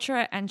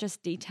portrait and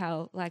just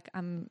detail. Like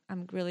I'm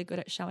really good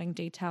at showing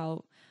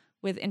detail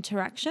with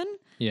interaction.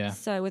 Yeah.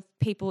 So with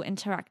people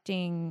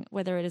interacting,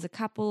 whether it is a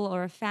couple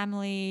or a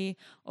family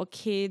or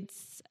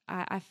kids,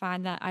 I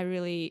find that I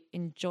really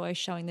enjoy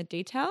showing the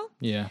detail.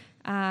 Yeah.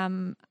 I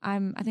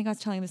think I was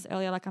telling this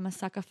earlier. Like I'm a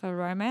sucker for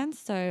romance,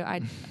 so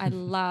I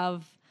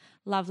love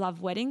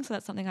weddings. So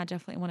that's something I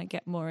definitely want to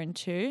get more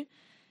into.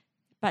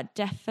 But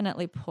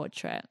definitely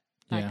portrait.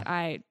 Like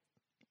I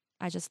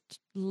just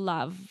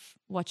love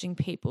watching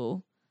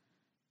people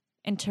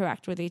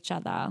interact with each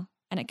other,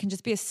 and it can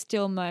just be a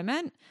still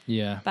moment.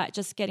 Yeah. But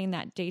just getting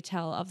that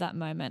detail of that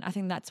moment, I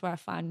think that's where I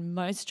find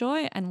most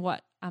joy and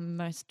what I'm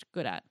most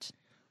good at.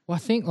 Well, I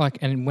think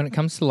and when it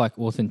comes to like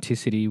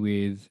authenticity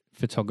with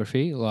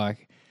photography,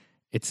 like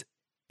it's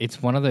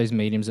one of those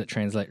mediums that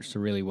translates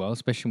really well,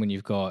 especially when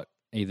you've got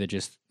either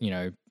just,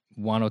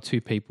 one or two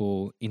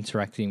people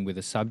interacting with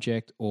a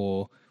subject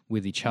or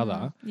with each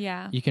other.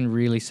 Yeah. You can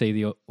really see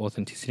the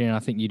authenticity, and I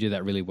think you do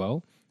that really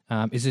well.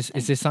 Is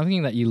there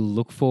something that you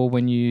look for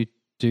when you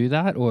do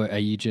that, or are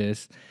you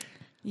just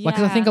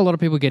because I think a lot of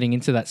people getting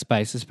into that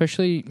space,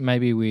 especially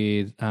maybe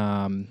with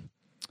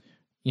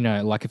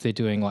like if they're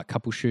doing like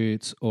couple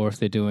shoots or if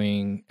they're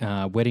doing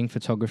wedding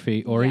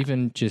photography or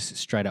even just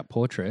straight up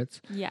portraits.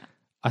 Yeah.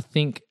 I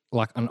think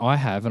and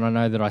I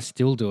know that I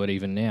still do it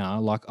even now.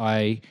 Like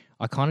I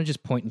kind of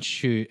just point and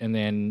shoot, and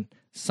then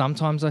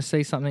sometimes I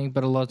see something,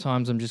 but a lot of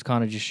times I'm just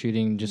kind of just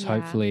shooting, just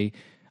hopefully.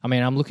 I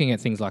mean, I'm looking at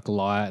things like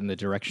light and the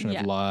direction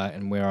of light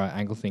and where I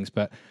angle things,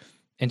 but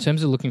in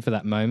terms of looking for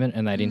that moment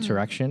and that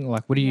interaction,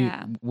 like what do you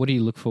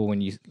look for when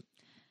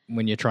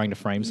you're trying to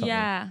frame something?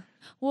 Yeah.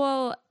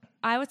 Well,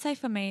 I would say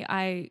for me,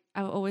 I've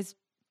always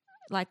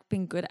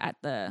been good at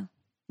the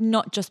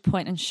not just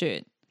point and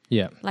shoot.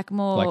 Yeah. Like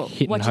more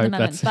watching the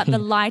moment. But the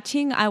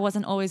lighting I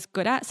wasn't always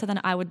good at. So then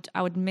I would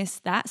miss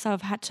that. So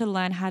I've had to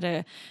learn how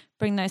to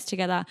bring those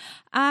together.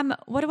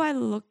 What do I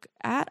look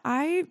at?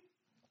 I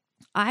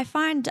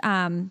find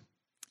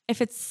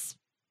if it's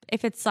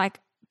like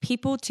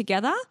people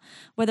together,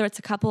 whether it's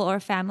a couple or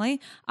a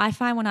family, I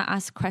find when I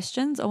ask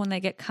questions or when they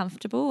get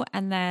comfortable,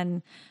 and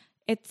then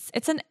it's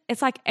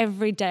like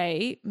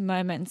everyday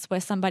moments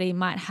where somebody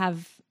might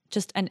have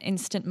just an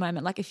instant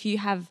moment. Like if you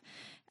have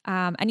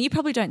and you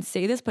probably don't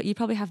see this, but you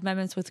probably have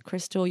moments with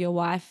Crystal, your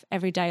wife,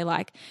 every day.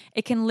 Like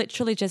it can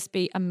literally just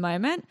be a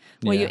moment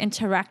where you're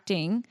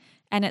interacting,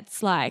 and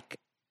it's like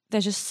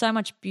there's just so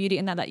much beauty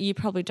in that you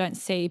probably don't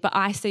see, but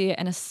I see it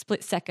in a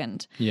split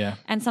second. Yeah.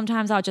 And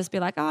sometimes I'll just be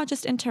like, oh,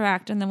 just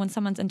interact. And then when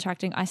someone's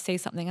interacting, I see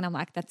something and I'm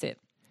like, that's it.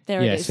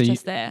 There it is, so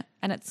just there.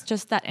 And it's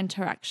just that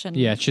interaction.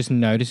 Yeah, it's just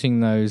noticing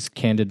those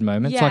candid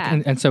moments.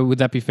 Yeah. And so would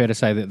that be fair to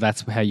say that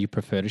that's how you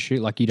prefer to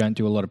shoot? Like you don't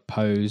do a lot of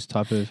pose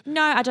type of...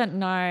 No, I don't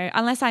know.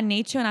 Unless I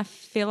need to and I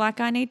feel like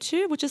I need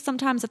to, which is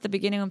sometimes at the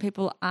beginning when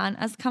people aren't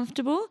as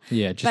comfortable.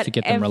 Yeah, just to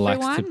get them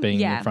relaxed to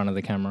being in front of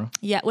the camera.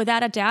 Yeah,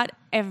 without a doubt,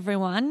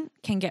 everyone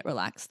can get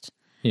relaxed.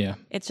 Yeah.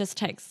 It just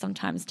takes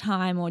sometimes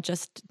time or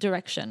just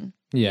direction.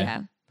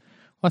 Yeah.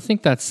 Well, I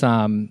think that's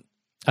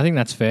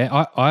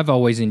fair. I've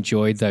always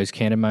enjoyed those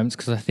candid moments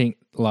because I think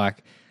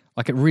like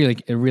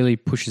it really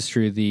pushes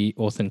through the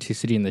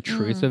authenticity and the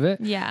truth of it.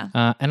 Yeah.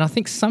 And I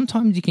think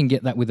sometimes you can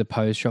get that with a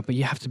pose shot, but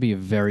you have to be a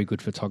very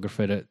good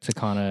photographer to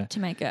kind of to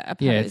make it a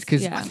pose. Yeah,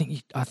 because I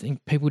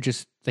think people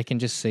they can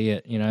just see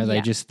it.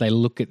 They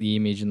look at the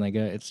image and they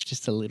go, it's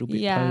just a little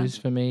bit pose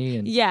for me.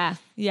 And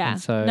And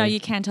so no,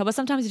 you can tell, but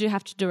sometimes you do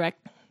have to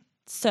direct.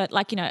 So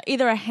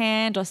either a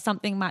hand or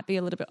something might be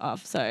a little bit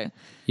off. So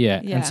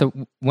yeah. And so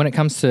when it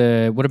comes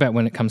to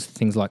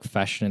things like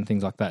fashion and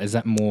things like that, is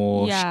that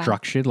more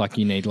structured? Like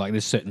you need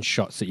there's certain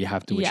shots that you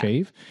have to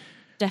achieve?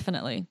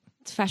 Definitely.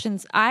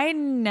 Fashions. I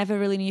never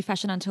really knew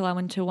fashion until I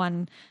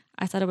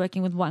started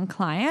working with one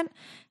client,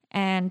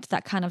 and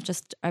that kind of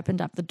just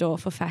opened up the door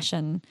for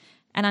fashion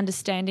and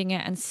understanding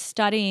it and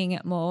studying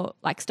it more,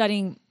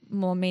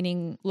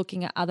 meaning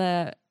looking at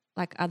other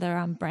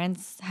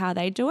brands, how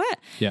they do it.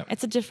 Yeah.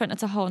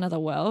 It's a whole nother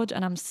world,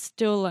 and I'm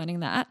still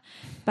learning that,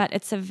 but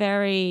it's a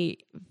very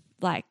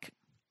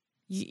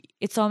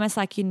it's almost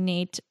like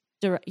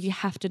you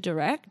have to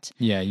direct.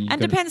 Yeah.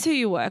 And depends who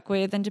you work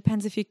with, and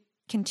depends if you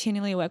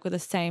continually work with the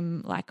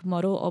same like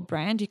model or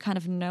brand, you kind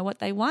of know what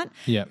they want.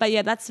 Yeah. But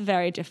yeah, that's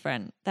very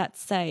different.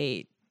 That's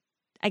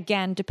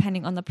again,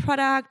 depending on the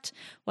product,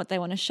 what they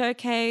want to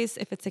showcase,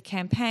 if it's a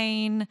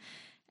campaign,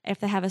 if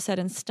they have a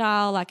certain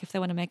style, like if they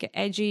want to make it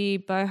edgy,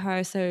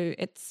 boho. So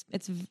it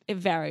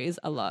varies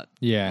a lot.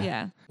 Yeah.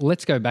 Yeah.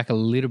 Let's go back a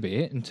little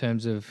bit in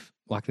terms of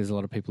like there's a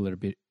lot of people that are a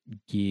bit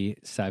gear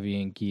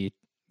savvy and gear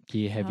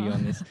heavy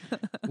on this.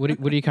 What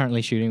are you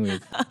currently shooting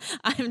with?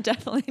 I'm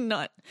definitely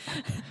not.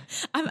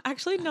 I'm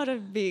actually not a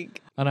big.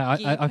 I know.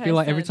 I feel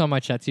like every person. time I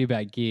chat to you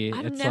about gear,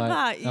 I've it's never.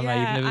 like Yeah, you've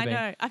never I been,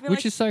 know. I feel which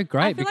like, is so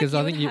great because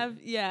I think you.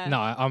 Yeah.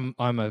 No,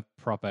 I'm a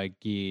proper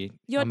gear.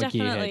 You're I'm a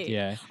definitely. gearhead.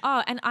 Yeah.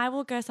 Oh, and I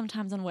will go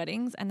sometimes on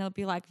weddings, and there'll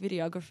be like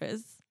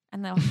videographers,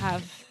 and they'll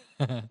have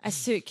a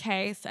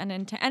suitcase and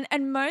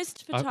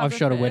most photographers. I've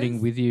shot a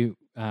wedding with you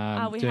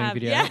we doing have,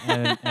 video, yeah.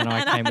 and I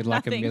And came I with had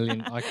like nothing. a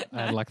million. I No.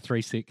 had like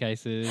 3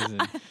 suitcases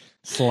and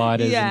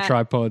sliders and Yeah.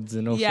 tripods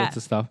and all Yeah. sorts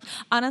of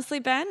stuff. Honestly,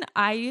 Ben,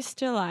 I used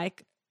to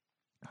like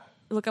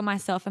look at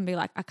myself and be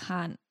like, I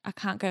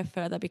can't go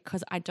further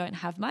because I don't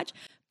have much.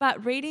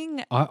 But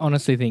reading, I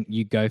honestly think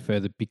you go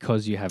further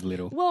because you have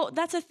little. well,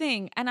 that's a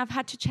thing. And I've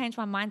had to change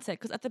my mindset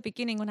because at the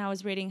beginning when I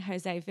was reading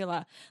Jose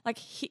Villa, like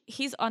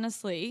he's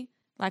honestly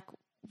like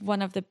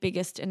one of the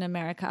biggest in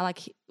America,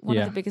 like one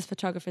Yeah. of the biggest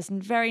photographers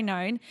and very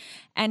known.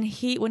 And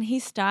when he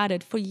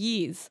started for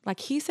years, like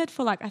he said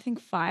for like, I think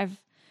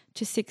 5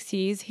 to 6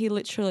 years, he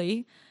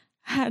literally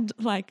had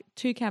like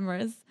 2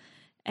 cameras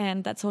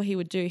and that's all he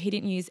would do. He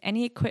didn't use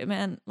any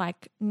equipment,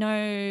 like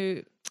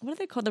no, what are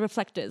they called? The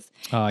reflectors.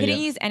 Oh, He yeah.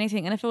 didn't use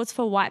anything. And if it was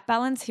for white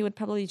balance, he would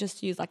probably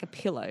just use like a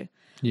pillow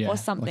Yeah, or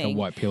something. like a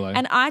white pillow.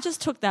 And I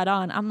just took that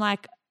on. I'm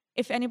like,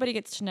 if anybody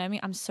gets to know me,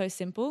 I'm so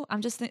simple.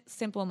 I'm just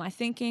simple in my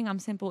thinking. I'm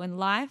simple in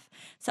life.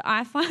 So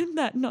I find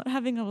that not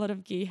having a lot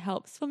of gear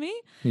helps for me.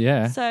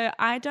 Yeah. So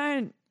I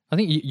don't. I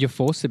think you're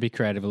forced to be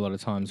creative a lot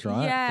of times,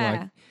 right?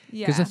 Yeah.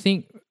 Because I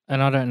think,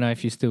 and I don't know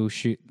if you still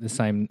shoot the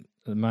same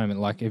at the moment.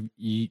 Like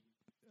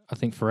I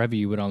think forever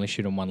you would only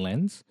shoot on one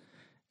lens,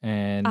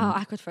 and Oh,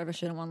 I could forever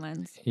shoot on one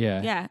lens.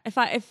 yeah, Yeah.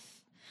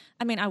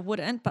 I mean, I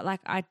wouldn't, but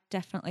like I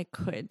definitely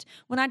could.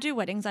 When I do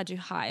weddings, I do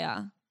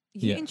hire.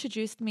 You Yeah.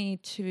 introduced me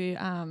to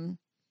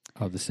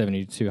Oh, the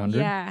 70-200.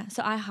 yeah.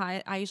 So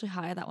I usually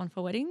hire that one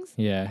for weddings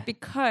Yeah.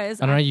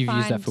 because I know you've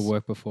used that find- for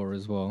work before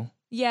as well.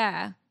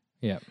 Yeah.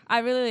 Yeah. I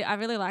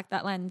really like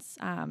that lens.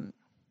 So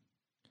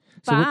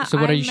what, but so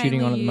what are I you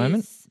shooting on at the mainly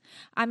moment?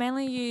 I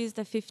mainly use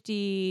the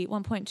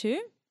 50-1.2.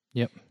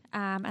 Yep.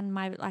 And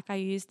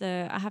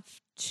I have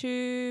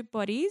 2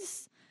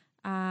 bodies,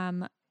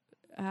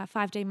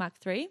 5D Mark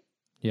III.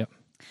 Yep.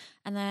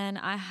 And then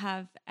I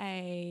have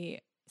a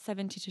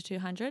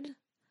 70-200.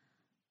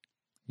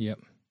 Yep.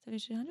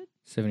 70-200?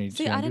 70-200.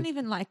 See, I don't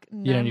even like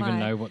know You don't even my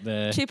know what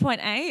the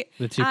 2.8.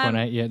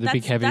 2.8, yeah, the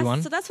big heavy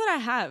one. So that's what I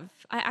have.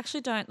 I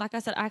actually don't, like I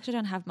said, I actually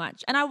don't have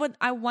much. And I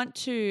want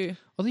to.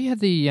 Although you had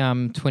the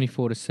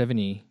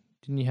 24-70,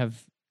 didn't you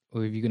have?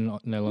 Or have you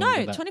got no longer? No,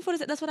 got that? 24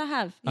 to, that's what I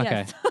have.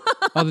 Okay. Yes.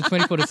 Oh, the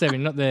 24-70,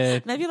 not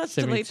the. Maybe let's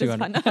delete this 70-200.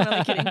 one. No, I'm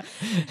really kidding.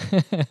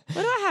 What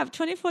do I have?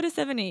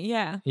 24-70.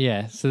 Yeah.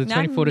 Yeah, so the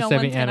Now 24-70 no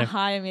one's and gonna a,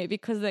 hire me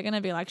because they're gonna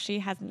be like, she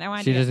has no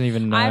idea. she doesn't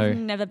even know. I've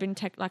never been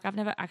I've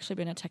never actually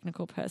been a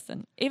technical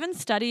person. Even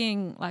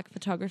studying like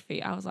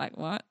photography, I was like,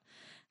 what?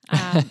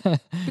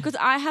 Because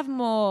I have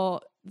more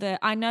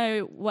I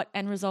know what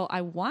end result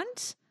I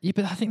want. Yeah,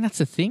 but I think that's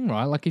the thing,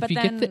 right? Like if But you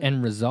get the then-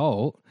 end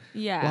result,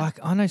 Yeah. like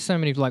I know so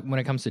many, like when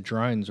it comes to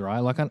drones, right?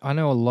 Like I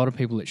know a lot of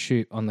people that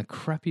shoot on the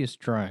crappiest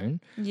drone.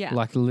 Yeah.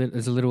 Like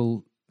there's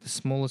the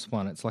smallest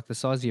one. It's like the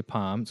size of your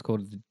palm. It's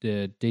called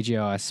the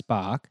DJI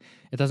Spark.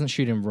 It doesn't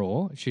shoot in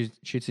RAW. It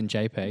shoots in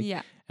JPEG.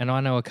 Yeah. And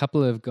I know a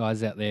couple of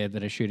guys out there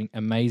that are shooting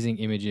amazing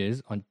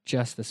images on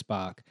just the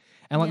Spark.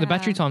 And like the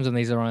battery Yeah. times on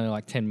these are only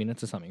like 10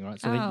 minutes or something, right?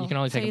 So Oh, you can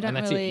only so take you them, and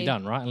don't that's it. really- You're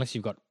done, right? Unless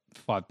you've got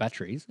 5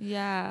 batteries.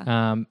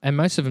 Yeah. And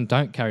most of them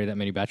don't carry that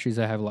many batteries.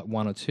 They have like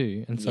 1 or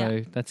 2. And so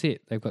Yeah. that's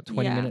it. They've got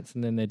 20 Yeah. minutes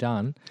and then they're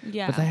done.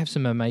 Yeah. But they have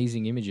some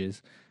amazing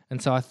images.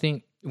 And so I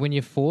think when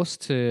you're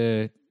forced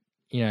to,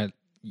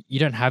 you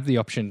don't have the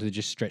option to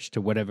just stretch to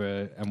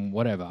whatever and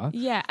whatever.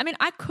 Yeah, I mean,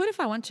 I could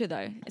if I want to,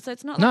 though. So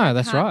it's not No, like I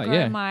that's can't right, grow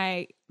yeah.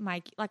 my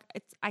like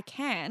I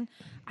can.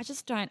 I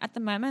just don't at the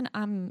moment.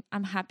 I'm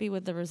happy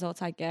with the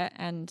results I get,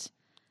 and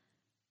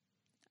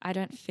I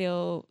don't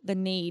feel the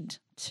need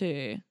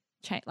to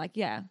change. Like,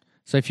 yeah,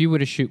 So if you were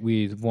to shoot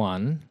with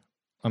one,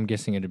 I'm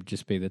guessing it'd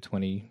just be the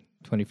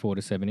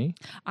 24-70.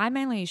 I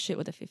mainly shoot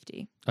with a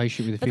 50. Oh, you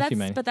shoot with a But 50,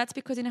 man. but that's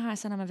because you know how I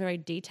said I'm a very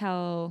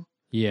detail.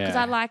 Yeah. Because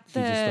I like You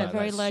the just like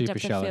very that low super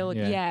depth shallow, of field.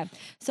 yeah. Yeah.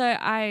 So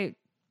I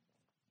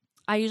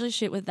usually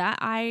shoot with that.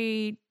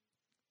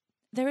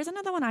 There is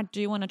another one I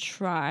do want to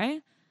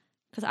try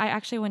because I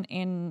actually went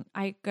in.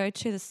 I go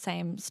to the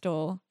same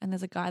store and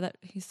there's a guy that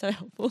he's so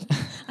helpful.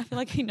 I feel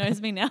like he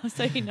knows me now,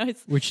 so he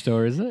knows. Which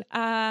store is it?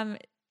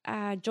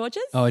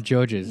 George's. Oh,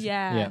 George's.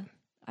 Yeah. Yeah.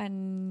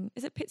 And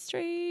is it Pitt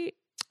Street?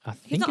 I He's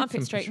think not on it's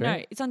Pitt Street.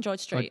 No, it's on George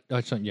Street.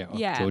 It's on, yeah,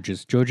 Yeah.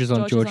 George's. George's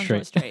on George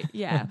Street.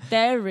 Yeah,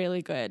 they're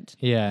really good.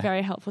 Yeah.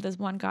 Very helpful. There's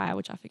one guy,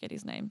 which I forget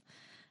his name.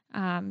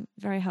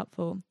 Very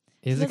helpful.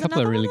 There's So a couple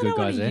of another really one that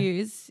good I guys wanna there.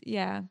 use.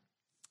 Yeah.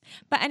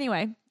 But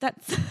anyway,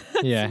 that's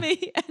Yeah.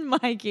 me and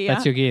my gear.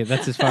 That's your gear.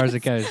 That's as far as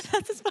it goes.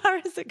 That's as far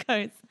as it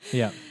goes.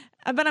 Yeah.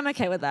 But I'm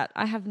okay with that.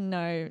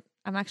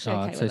 I'm actually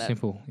okay It's with so it.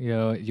 simple.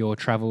 Your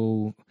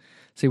travel.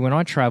 See, when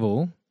I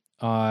travel,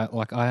 I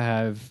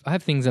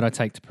have things that I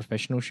take to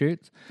professional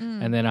shoots,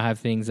 and then I have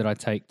things that I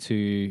take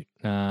to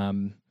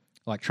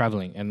like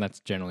traveling, and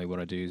that's generally what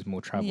I do is more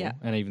travel. Yeah.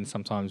 And even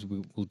sometimes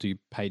we'll do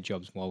paid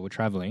jobs while we're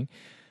traveling.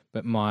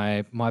 But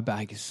my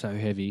bag is so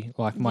heavy.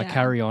 Like my Yeah.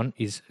 carry-on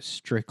is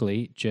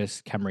strictly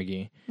just camera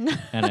gear,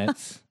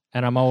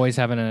 and I'm always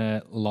having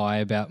to lie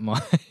about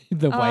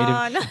the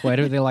weight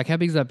of. They're like, how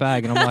big's that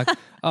bag? And I'm like,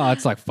 oh,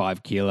 it's like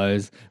 5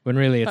 kilos. When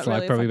really it's But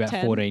really probably it's about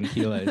like 10. 14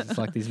 kilos. It's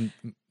like this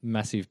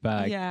massive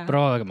bag. Yeah. But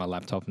I got my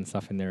laptop and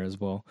stuff in there as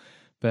well.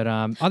 But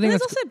I think There's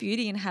that's also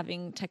beauty in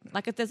having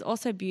if there's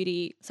also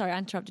beauty. Sorry, I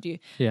interrupted you.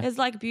 Yeah. There's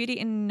like beauty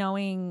in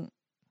knowing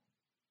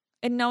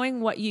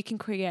what you can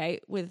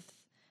create with.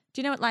 Do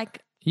you know what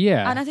like?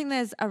 yeah. I don't think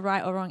there's a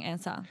right or wrong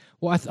answer.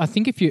 Well, I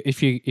think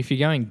if you're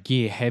going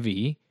gear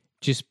heavy,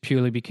 just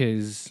purely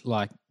because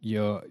like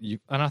you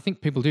and I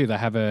think people do, they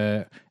have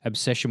a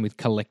obsession with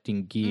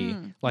collecting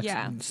gear, like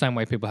yeah. the same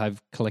way people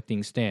have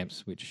collecting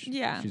stamps, which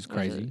is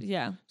crazy.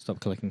 Yeah. Stop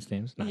collecting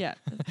stamps. No. Yeah.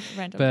 It's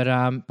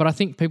random. But I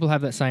think people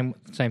have that same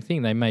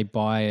thing. They may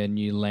buy a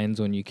new lens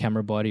or new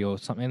camera body or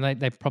something, and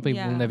they probably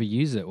will never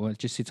use it, or it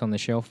just sits on the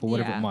shelf or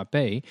whatever it might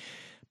be.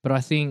 But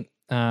I think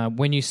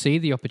when you see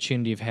the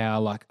opportunity of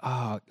how like,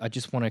 I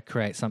just want to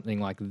create something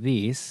like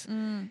this,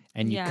 and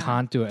you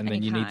can't do it, and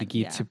then you need the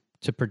gear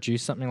to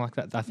produce something like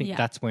that. I think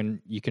that's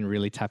when you can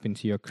really tap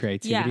into your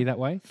creativity that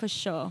way. For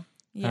sure.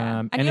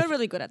 Yeah. And you're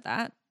really good at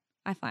that,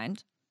 I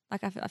find.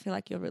 Like I feel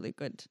like you're really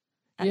good.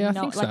 At I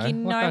think so. Like you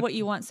know Like what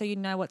you want, so you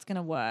know what's going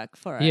to work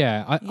for it.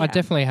 Yeah, I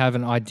definitely have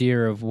an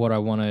idea of what I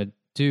want to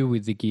do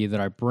with the gear that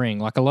I bring.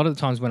 Like a lot of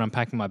the times when I'm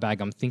packing my bag,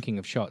 I'm thinking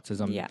of shots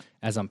as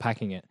I'm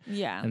packing it.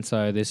 Yeah. And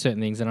so there's certain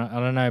things, and I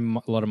don't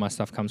know, a lot of my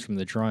stuff comes from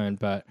the drone,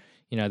 but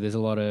there's a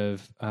lot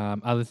of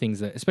other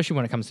things that, especially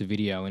when it comes to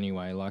video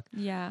anyway, like,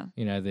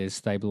 there's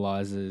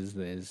stabilizers,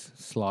 there's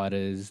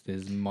sliders,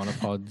 there's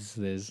monopods,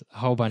 there's a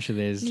whole bunch of,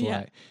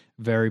 like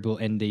variable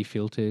ND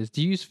filters.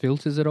 Do you use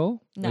filters at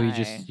all? No. Or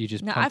you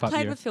just no, pump I've up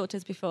played your... with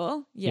filters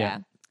before. Yeah.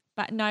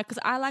 But no, because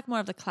I like more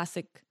of the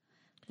classic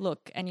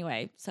look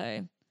anyway.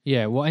 So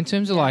Yeah, well, in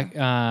terms of like,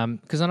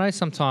 because I know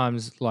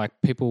sometimes like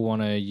people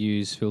want to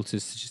use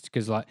filters just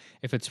because like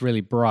if it's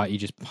really bright, you're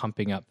just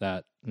pumping up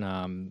that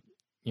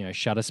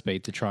shutter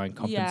speed to try and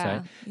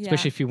compensate.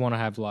 Especially if you want to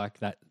have like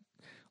that,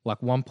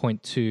 like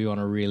 1.2 on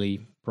a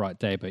really bright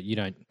day, but you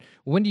don't.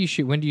 When do you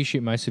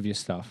shoot most of your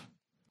stuff?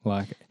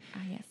 Like,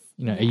 yes.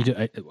 Are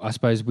you I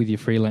suppose with your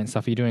freelance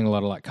stuff, are you doing a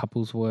lot of like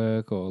couples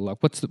work, or like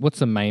what's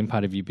the main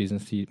part of your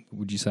business?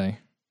 Would you say?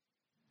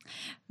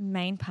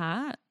 Main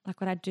part, like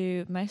what I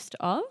do most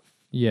of?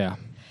 Yeah.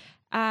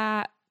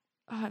 It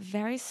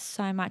varies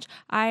so much.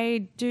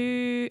 I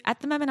do, at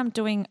the moment, I'm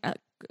doing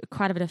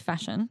quite a bit of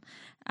fashion,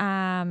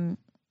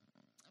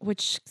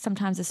 which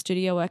sometimes is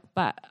studio work,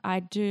 but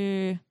I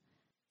do,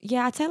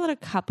 I'd say a lot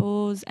of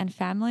couples and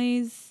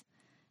families.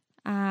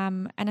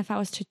 And if I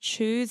was to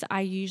choose,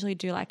 I usually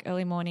do like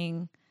early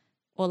morning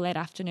or late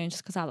afternoon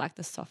just because I like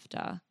the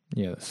softer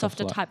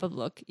type of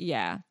look.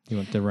 Yeah. You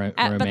want the romance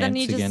but then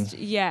you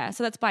again.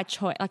 So that's by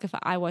choice. Like if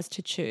I was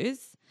to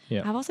choose.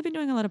 Yeah. I've also been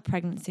doing a lot of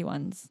pregnancy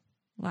ones.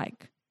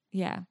 Like,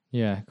 yeah.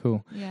 Yeah,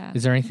 cool. Yeah.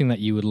 Is there anything that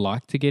you would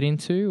like to get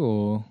into,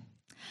 or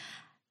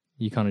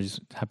you kind of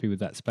just happy with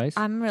that space?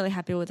 I'm really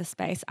happy with the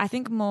space. I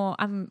think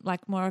I'm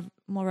like more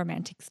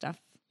romantic stuff.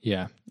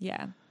 Yeah.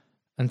 Yeah.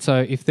 And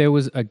so if there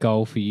was a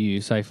goal for you,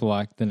 say for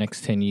like the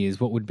next 10 years,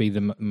 what would be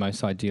the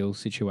most ideal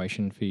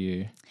situation for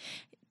you?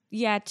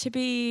 Yeah,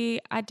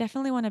 I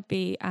definitely want to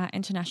be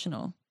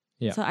international.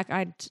 Yeah. So like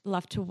I'd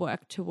love to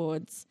work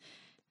towards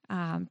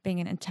being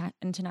an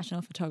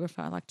international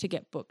photographer, like to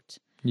get booked.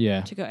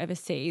 Yeah. To go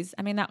overseas.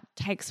 I mean, that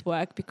takes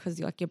work because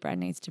your brand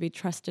needs to be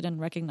trusted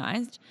and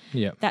recognized.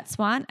 Yeah. That's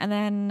one. And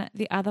then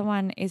the other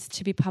one is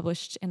to be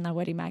published in the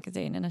wedding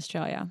magazine in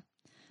Australia.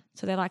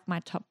 So they're like my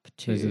top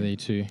two. Those are the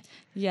two.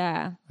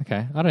 Yeah.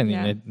 Okay. I don't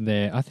think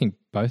they're I think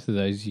both of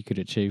those you could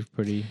achieve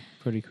pretty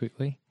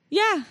quickly.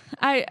 Yeah.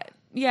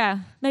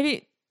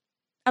 Maybe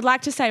I'd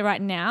like to say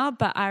right now,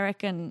 but I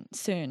reckon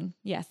soon.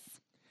 Yes.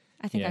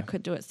 I think I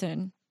could do it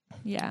soon.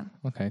 Yeah.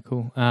 Okay,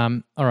 cool.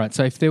 All right.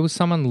 So if there was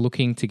someone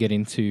looking to get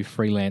into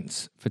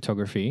freelance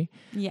photography,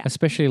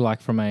 especially like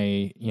from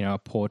a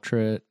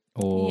portrait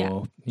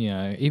or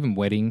even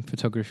wedding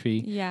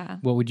photography,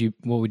 what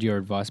would your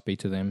advice be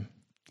to them?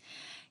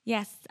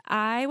 Yes,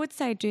 I would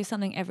say do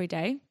something every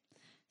day.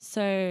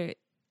 So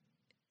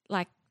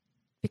like,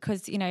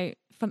 because,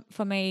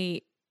 for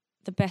me,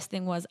 the best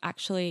thing was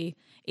actually,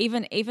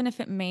 even if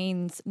it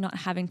means not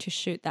having to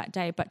shoot that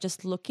day, but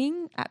just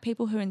looking at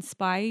people who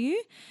inspire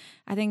you,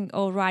 I think,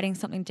 or writing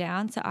something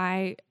down. So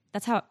I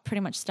that's how it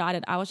pretty much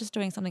started. I was just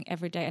doing something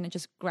every day and it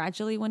just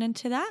gradually went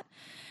into that.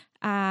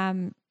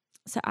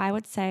 So I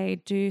would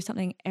say do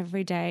something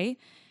every day.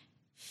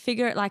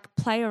 Figure it, like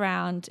play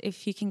around.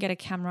 If you can get a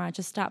camera,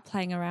 just start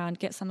playing around.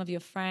 Get some of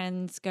your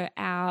friends, go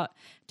out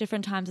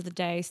different times of the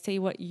day, see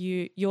what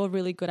you're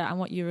really good at and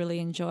what you really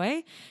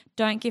enjoy.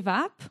 Don't give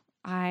up.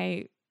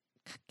 I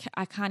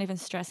can't even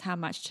stress how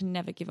much to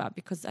never give up,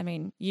 because I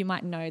mean, you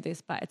might know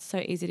this, but it's so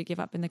easy to give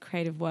up in the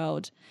creative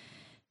world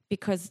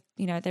because,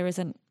 you know, there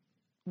isn't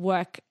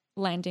work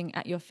landing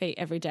at your feet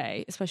every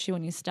day, especially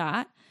when you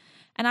start.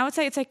 And I would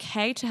say it's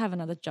okay to have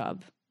another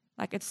job.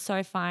 Like, it's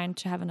so fine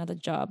to have another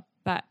job,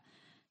 but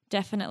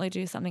definitely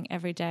do something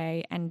every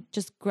day and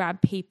just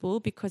grab people,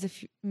 because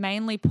if you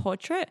mainly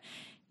portrait,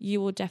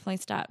 you will definitely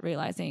start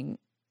realizing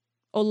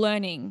or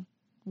learning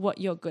what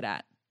you're good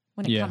at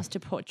when it comes to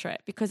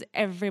portrait, because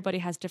everybody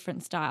has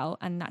different style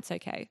and that's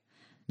okay.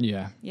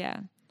 Yeah.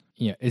 Yeah.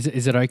 Yeah.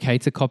 Is it okay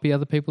to copy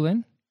other people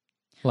then?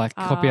 Like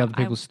copy other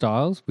people's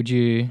styles? Would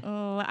you?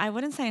 Oh, I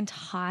wouldn't say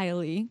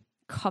entirely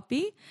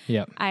copy.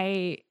 Yeah.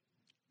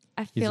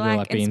 I feel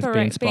like being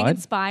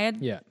inspired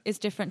Yeah. is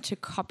different to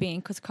copying,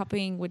 because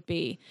copying would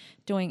be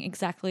doing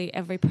exactly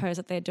every pose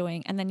that they're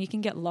doing, and then you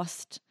can get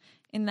lost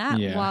in that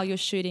while you're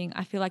shooting.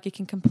 I feel like you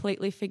can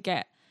completely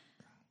forget,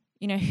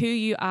 you know, who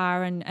you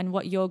are and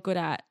what you're good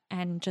at,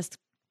 and just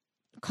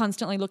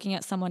constantly looking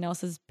at someone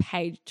else's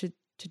page to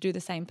do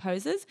the same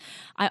poses.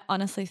 I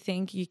honestly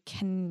think you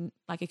can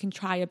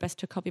try your best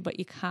to copy, but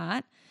you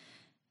can't.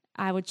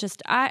 I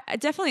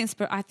definitely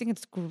I think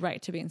it's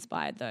great to be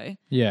inspired though.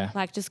 Yeah.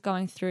 Like just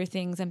going through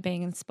things and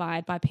being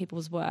inspired by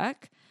people's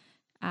work.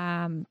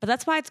 But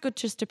that's why it's good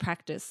just to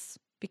practice,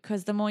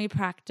 because the more you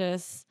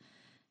practice,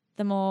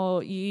 the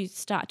more you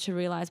start to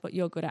realize what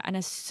you're good at. And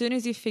as soon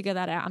as you figure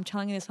that out, I'm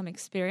telling you this from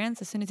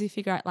experience, as soon as you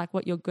figure out like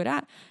what you're good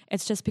at,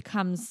 it just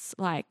becomes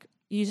like,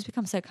 you just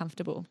become so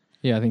comfortable.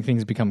 Yeah, I think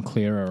things become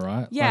clearer,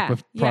 right? Yeah. Like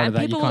prior to that,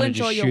 people you're kind will of just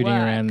enjoy your shooting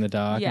work. around in the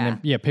dark. Yeah.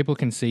 And then, people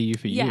can see you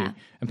for you,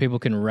 and people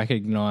can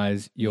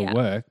recognize your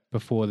work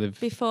before they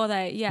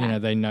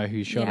they know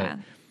who shot it.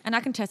 And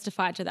I can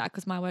testify to that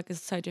because my work is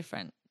so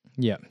different.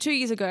 Yeah. 2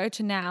 years ago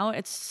to now,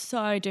 it's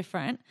so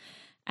different.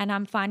 And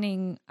I'm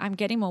finding I'm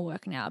getting more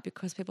work now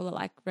because people are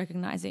like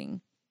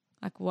recognizing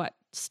like what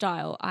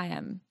style I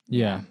am.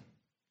 Yeah.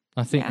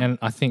 I think, and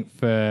I think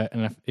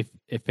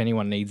if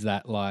anyone needs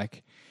that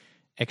like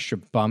extra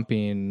bump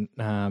in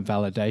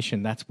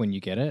validation, that's when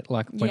you get it.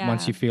 Like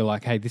once you feel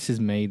like, hey, this is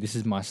me, this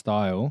is my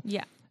style.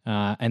 Yeah.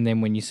 And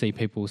then when you see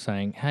people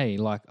saying, hey,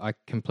 like I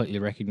completely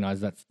recognize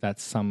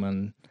that's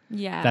someone,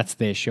 that's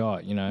their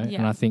shot, you know? Yeah.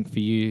 And I think for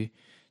you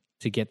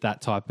to get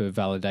that type of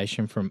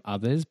validation from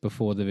others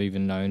before they've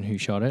even known who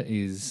shot it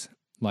is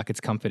like, it's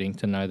comforting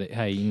to know that,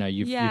 hey, you know,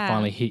 you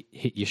finally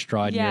hit your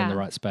stride and you're in the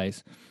right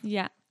space.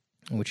 Yeah.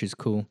 Which is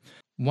cool.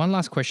 One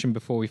last question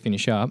before we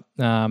finish up.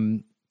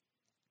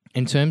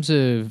 In terms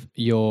of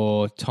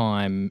your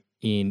time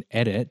in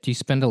edit, do you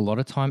spend a lot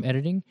of time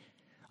editing?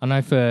 I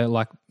know for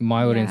like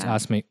my audience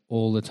asks me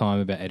all the time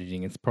about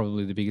editing. It's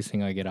probably the biggest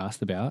thing I get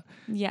asked about.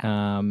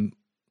 Yeah.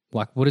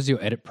 Like, what does your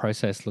edit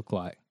process look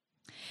like?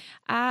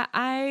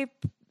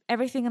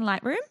 Everything in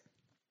Lightroom.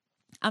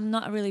 I'm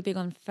not really big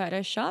on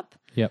Photoshop.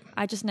 Yep.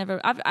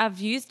 I've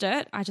used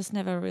it. I just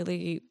never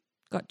really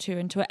got too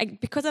into it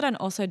because I don't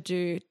also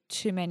do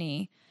too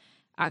many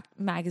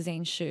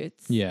magazine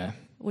shoots. Yeah.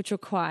 Which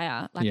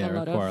require a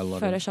lot of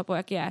Photoshop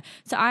work. Yeah.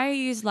 So I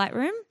use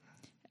Lightroom,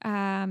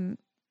 and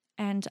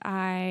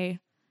I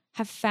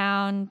have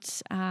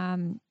found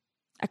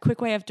a quick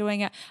way of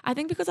doing it. I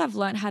think because I've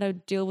learned how to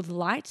deal with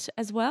light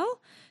as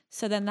well.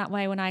 So then that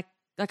way when I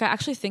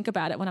actually think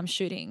about it when I'm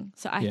shooting.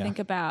 So I think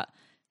about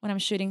when I'm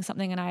shooting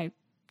something and I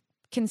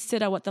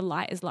consider what the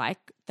light is like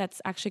that's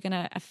actually going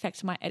to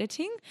affect my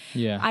editing.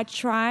 Yeah. I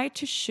try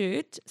to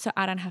shoot so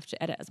I don't have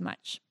to edit as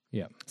much.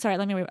 Yeah. Sorry,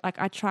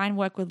 I try and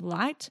work with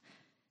light.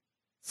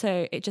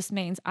 So it just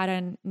means I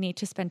don't need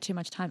to spend too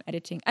much time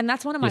editing. And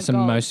that's one of my goals. So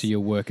most of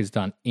your work is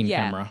done in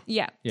camera.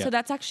 Yeah. So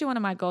that's actually one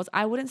of my goals.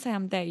 I wouldn't say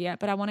I'm there yet,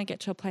 but I want to get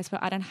to a place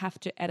where I don't have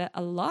to edit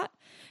a lot.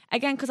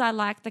 Again, because I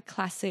like the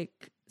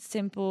classic,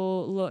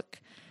 simple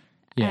look.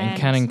 Yeah, and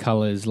Canon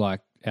colors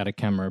like out of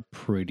camera are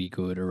pretty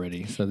good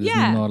already. So there's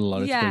not a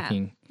lot of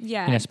tweaking.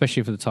 Yeah. You know,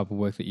 especially for the type of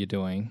work that you're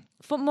doing.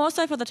 More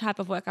so for the type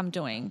of work I'm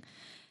doing.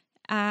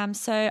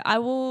 So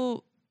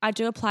I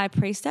do apply a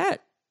preset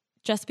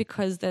just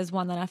because there's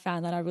one that I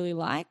found that I really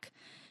like.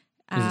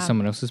 Is it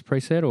someone else's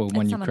preset or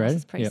one you created? Someone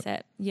else's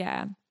preset,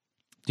 yeah.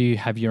 Do you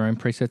have your own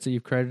presets that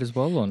you've created as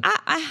well? Or?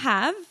 I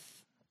have,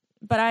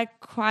 but I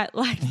quite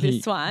like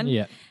this one.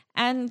 Yeah.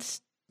 And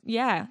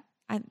I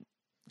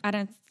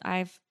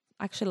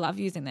actually love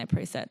using their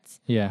presets.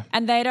 Yeah.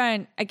 And they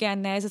don't,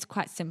 again, theirs is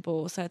quite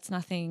simple. So it's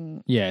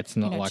nothing it's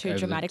not like too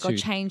dramatic or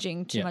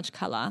changing too much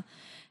color.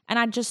 And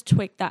I just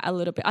tweak that a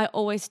little bit. I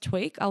always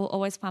tweak. I will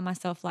always find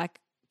myself like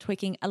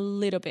tweaking a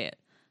little bit,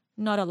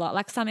 not a lot.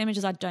 Like some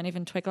images I don't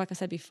even tweak, like I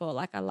said before,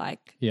 like I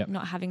like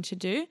not having to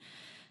do.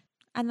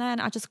 And then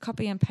I just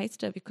copy and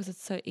paste it because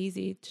it's so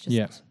easy to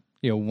just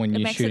when It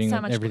you're makes it shooting,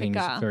 so much everything's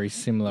quicker. very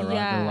similar, right?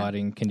 Yeah. The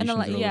lighting conditions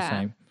are all the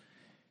same.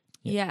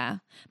 Yeah.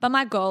 But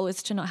my goal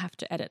is to not have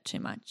to edit too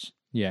much.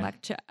 Yeah.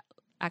 Like to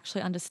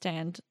actually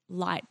understand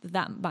light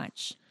that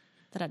much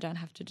that I don't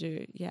have to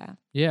do. Yeah.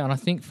 Yeah, and I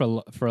think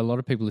for a lot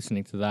of people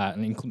listening to that,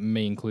 and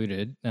me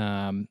included,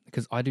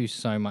 because I do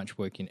so much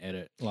work in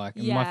edit. Like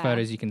in my Yeah.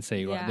 photos, you can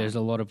see, right? Yeah. There's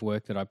a lot of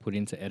work that I put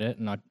into edit,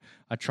 and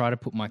I try to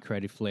put my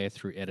creative flair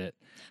through edit.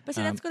 But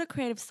see, that's got a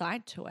creative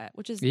side to it,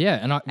 which is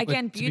Yeah, and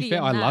again, to be beauty fair,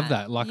 in I love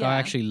that. that. Like Yeah. I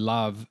actually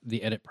love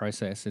the edit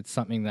process. It's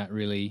something that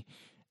really,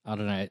 I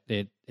don't know,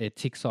 it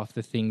ticks off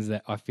the things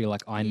that I feel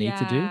like I need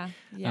to do,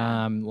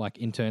 Yeah. like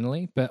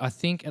internally. But I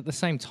think at the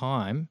same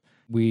time,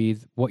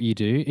 with what you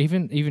do,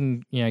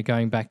 even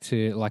going back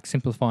to like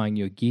simplifying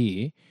your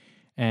gear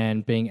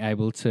and being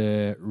able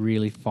to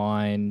really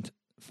find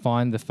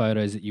the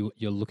photos that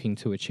you're looking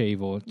to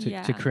achieve, or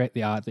to create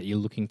the art that you're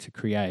looking to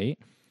create,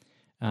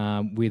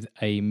 with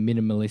a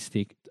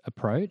minimalistic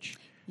approach.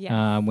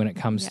 When it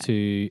comes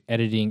to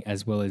editing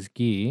as well as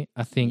gear,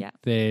 I think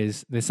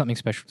there's something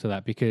special to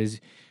that,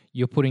 because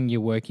you're putting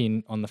your work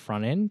in on the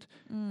front end,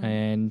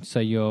 and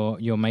so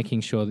you're making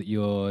sure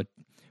that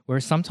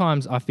whereas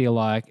sometimes I feel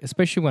like,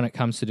 especially when it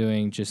comes to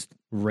doing just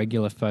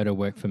regular photo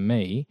work for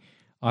me,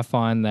 I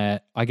find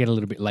that I get a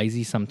little bit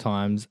lazy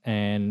sometimes,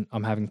 and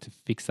I'm having to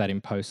fix that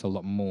in post a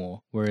lot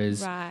more.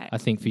 Whereas I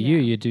think for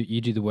you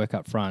do the work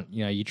up front.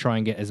 You try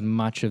and get as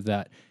much of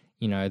that,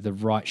 the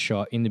right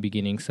shot in the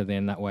beginning, so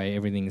then that way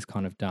everything is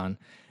kind of done.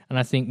 And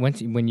I think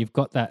when you've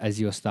got that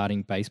as your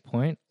starting base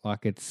point,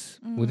 like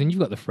well, then you've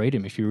got the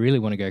freedom. If you really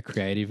want to go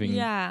creative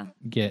and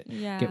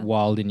get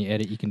wild in your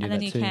edit, you can do that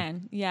too. And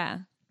then you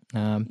can,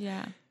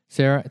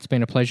 Sarah, it's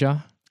been a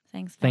pleasure.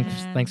 Thanks,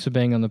 Thanks for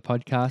being on the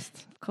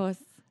podcast. Of course.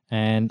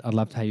 And I'd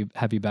love to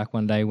have you back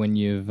one day when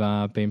you've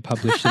been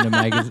published in in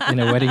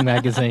a wedding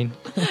magazine.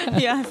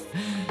 Yes,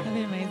 that'd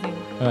be amazing.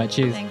 All right,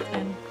 cheers. Thanks,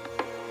 Ben.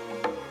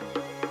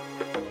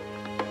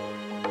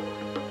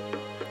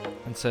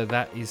 And so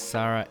that is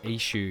Sarah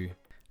Eshu.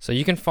 So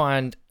you can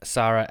find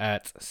Sarah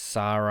at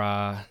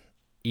Sarah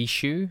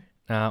Eshu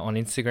on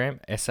Instagram,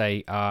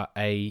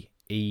 SARAESHU,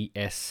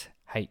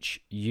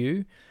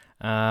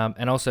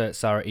 and also at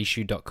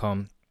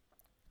saraeshu.com.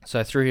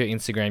 So through her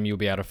Instagram, you'll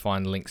be able to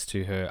find links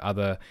to her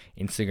other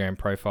Instagram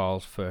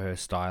profiles for her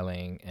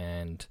styling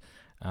and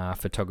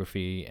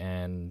photography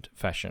and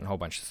fashion, a whole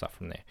bunch of stuff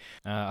from there.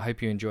 I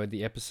hope you enjoyed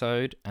the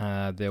episode.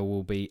 There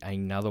will be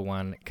another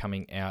one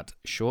coming out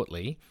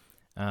shortly.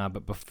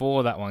 But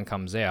before that one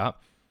comes out,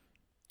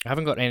 I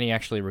haven't got any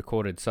actually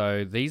recorded.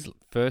 So these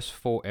first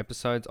 4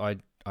 episodes, I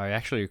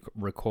actually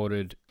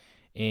recorded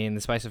in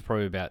the space of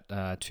probably about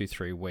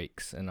 2-3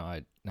 weeks. And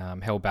I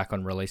held back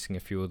on releasing a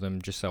few of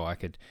them just so I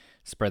could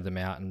spread them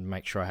out and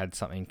make sure I had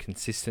something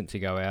consistent to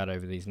go out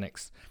over these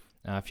next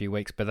few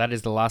weeks. But that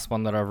is the last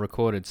one that I've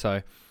recorded.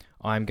 So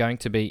I'm going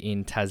to be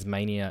in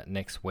Tasmania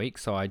next week.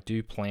 So I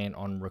do plan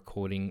on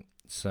recording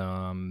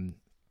some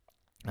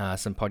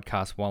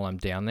podcasts while I'm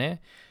down there.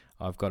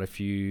 I've got a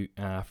few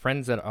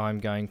friends that I'm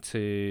going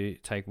to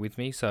take with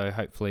me, so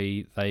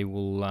hopefully they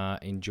will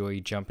enjoy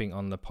jumping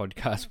on the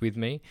podcast with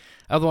me.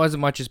 Otherwise, it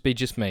might just be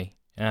me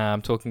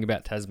talking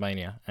about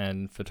Tasmania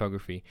and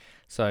photography.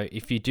 So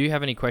if you do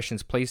have any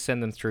questions, please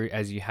send them through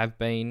as you have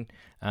been.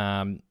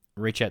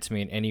 Reach out to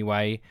me in any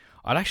way.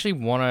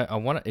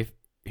 If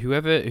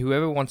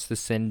whoever wants to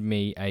send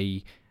me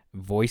a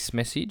voice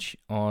message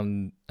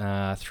on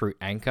through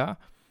Anchor,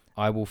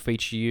 I will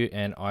feature you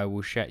and I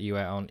will shout you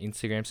out on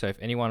Instagram. So if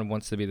anyone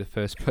wants to be the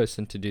first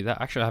person to do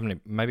that, actually I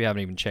haven't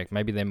even checked.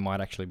 Maybe there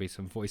might actually be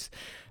some voice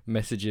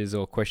messages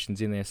or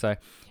questions in there. So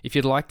if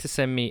you'd like to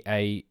send me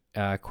a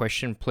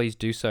question, please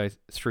do so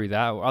through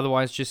that. Or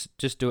otherwise,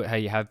 just do it how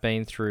you have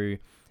been through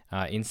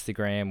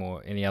Instagram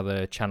or any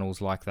other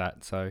channels like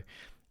that. So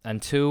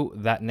until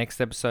that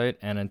next episode,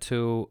 and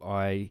until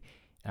I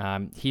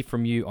hear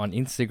from you on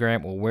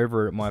Instagram or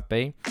wherever it might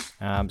be,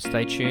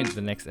 stay tuned.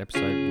 The next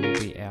episode will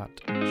be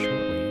out shortly.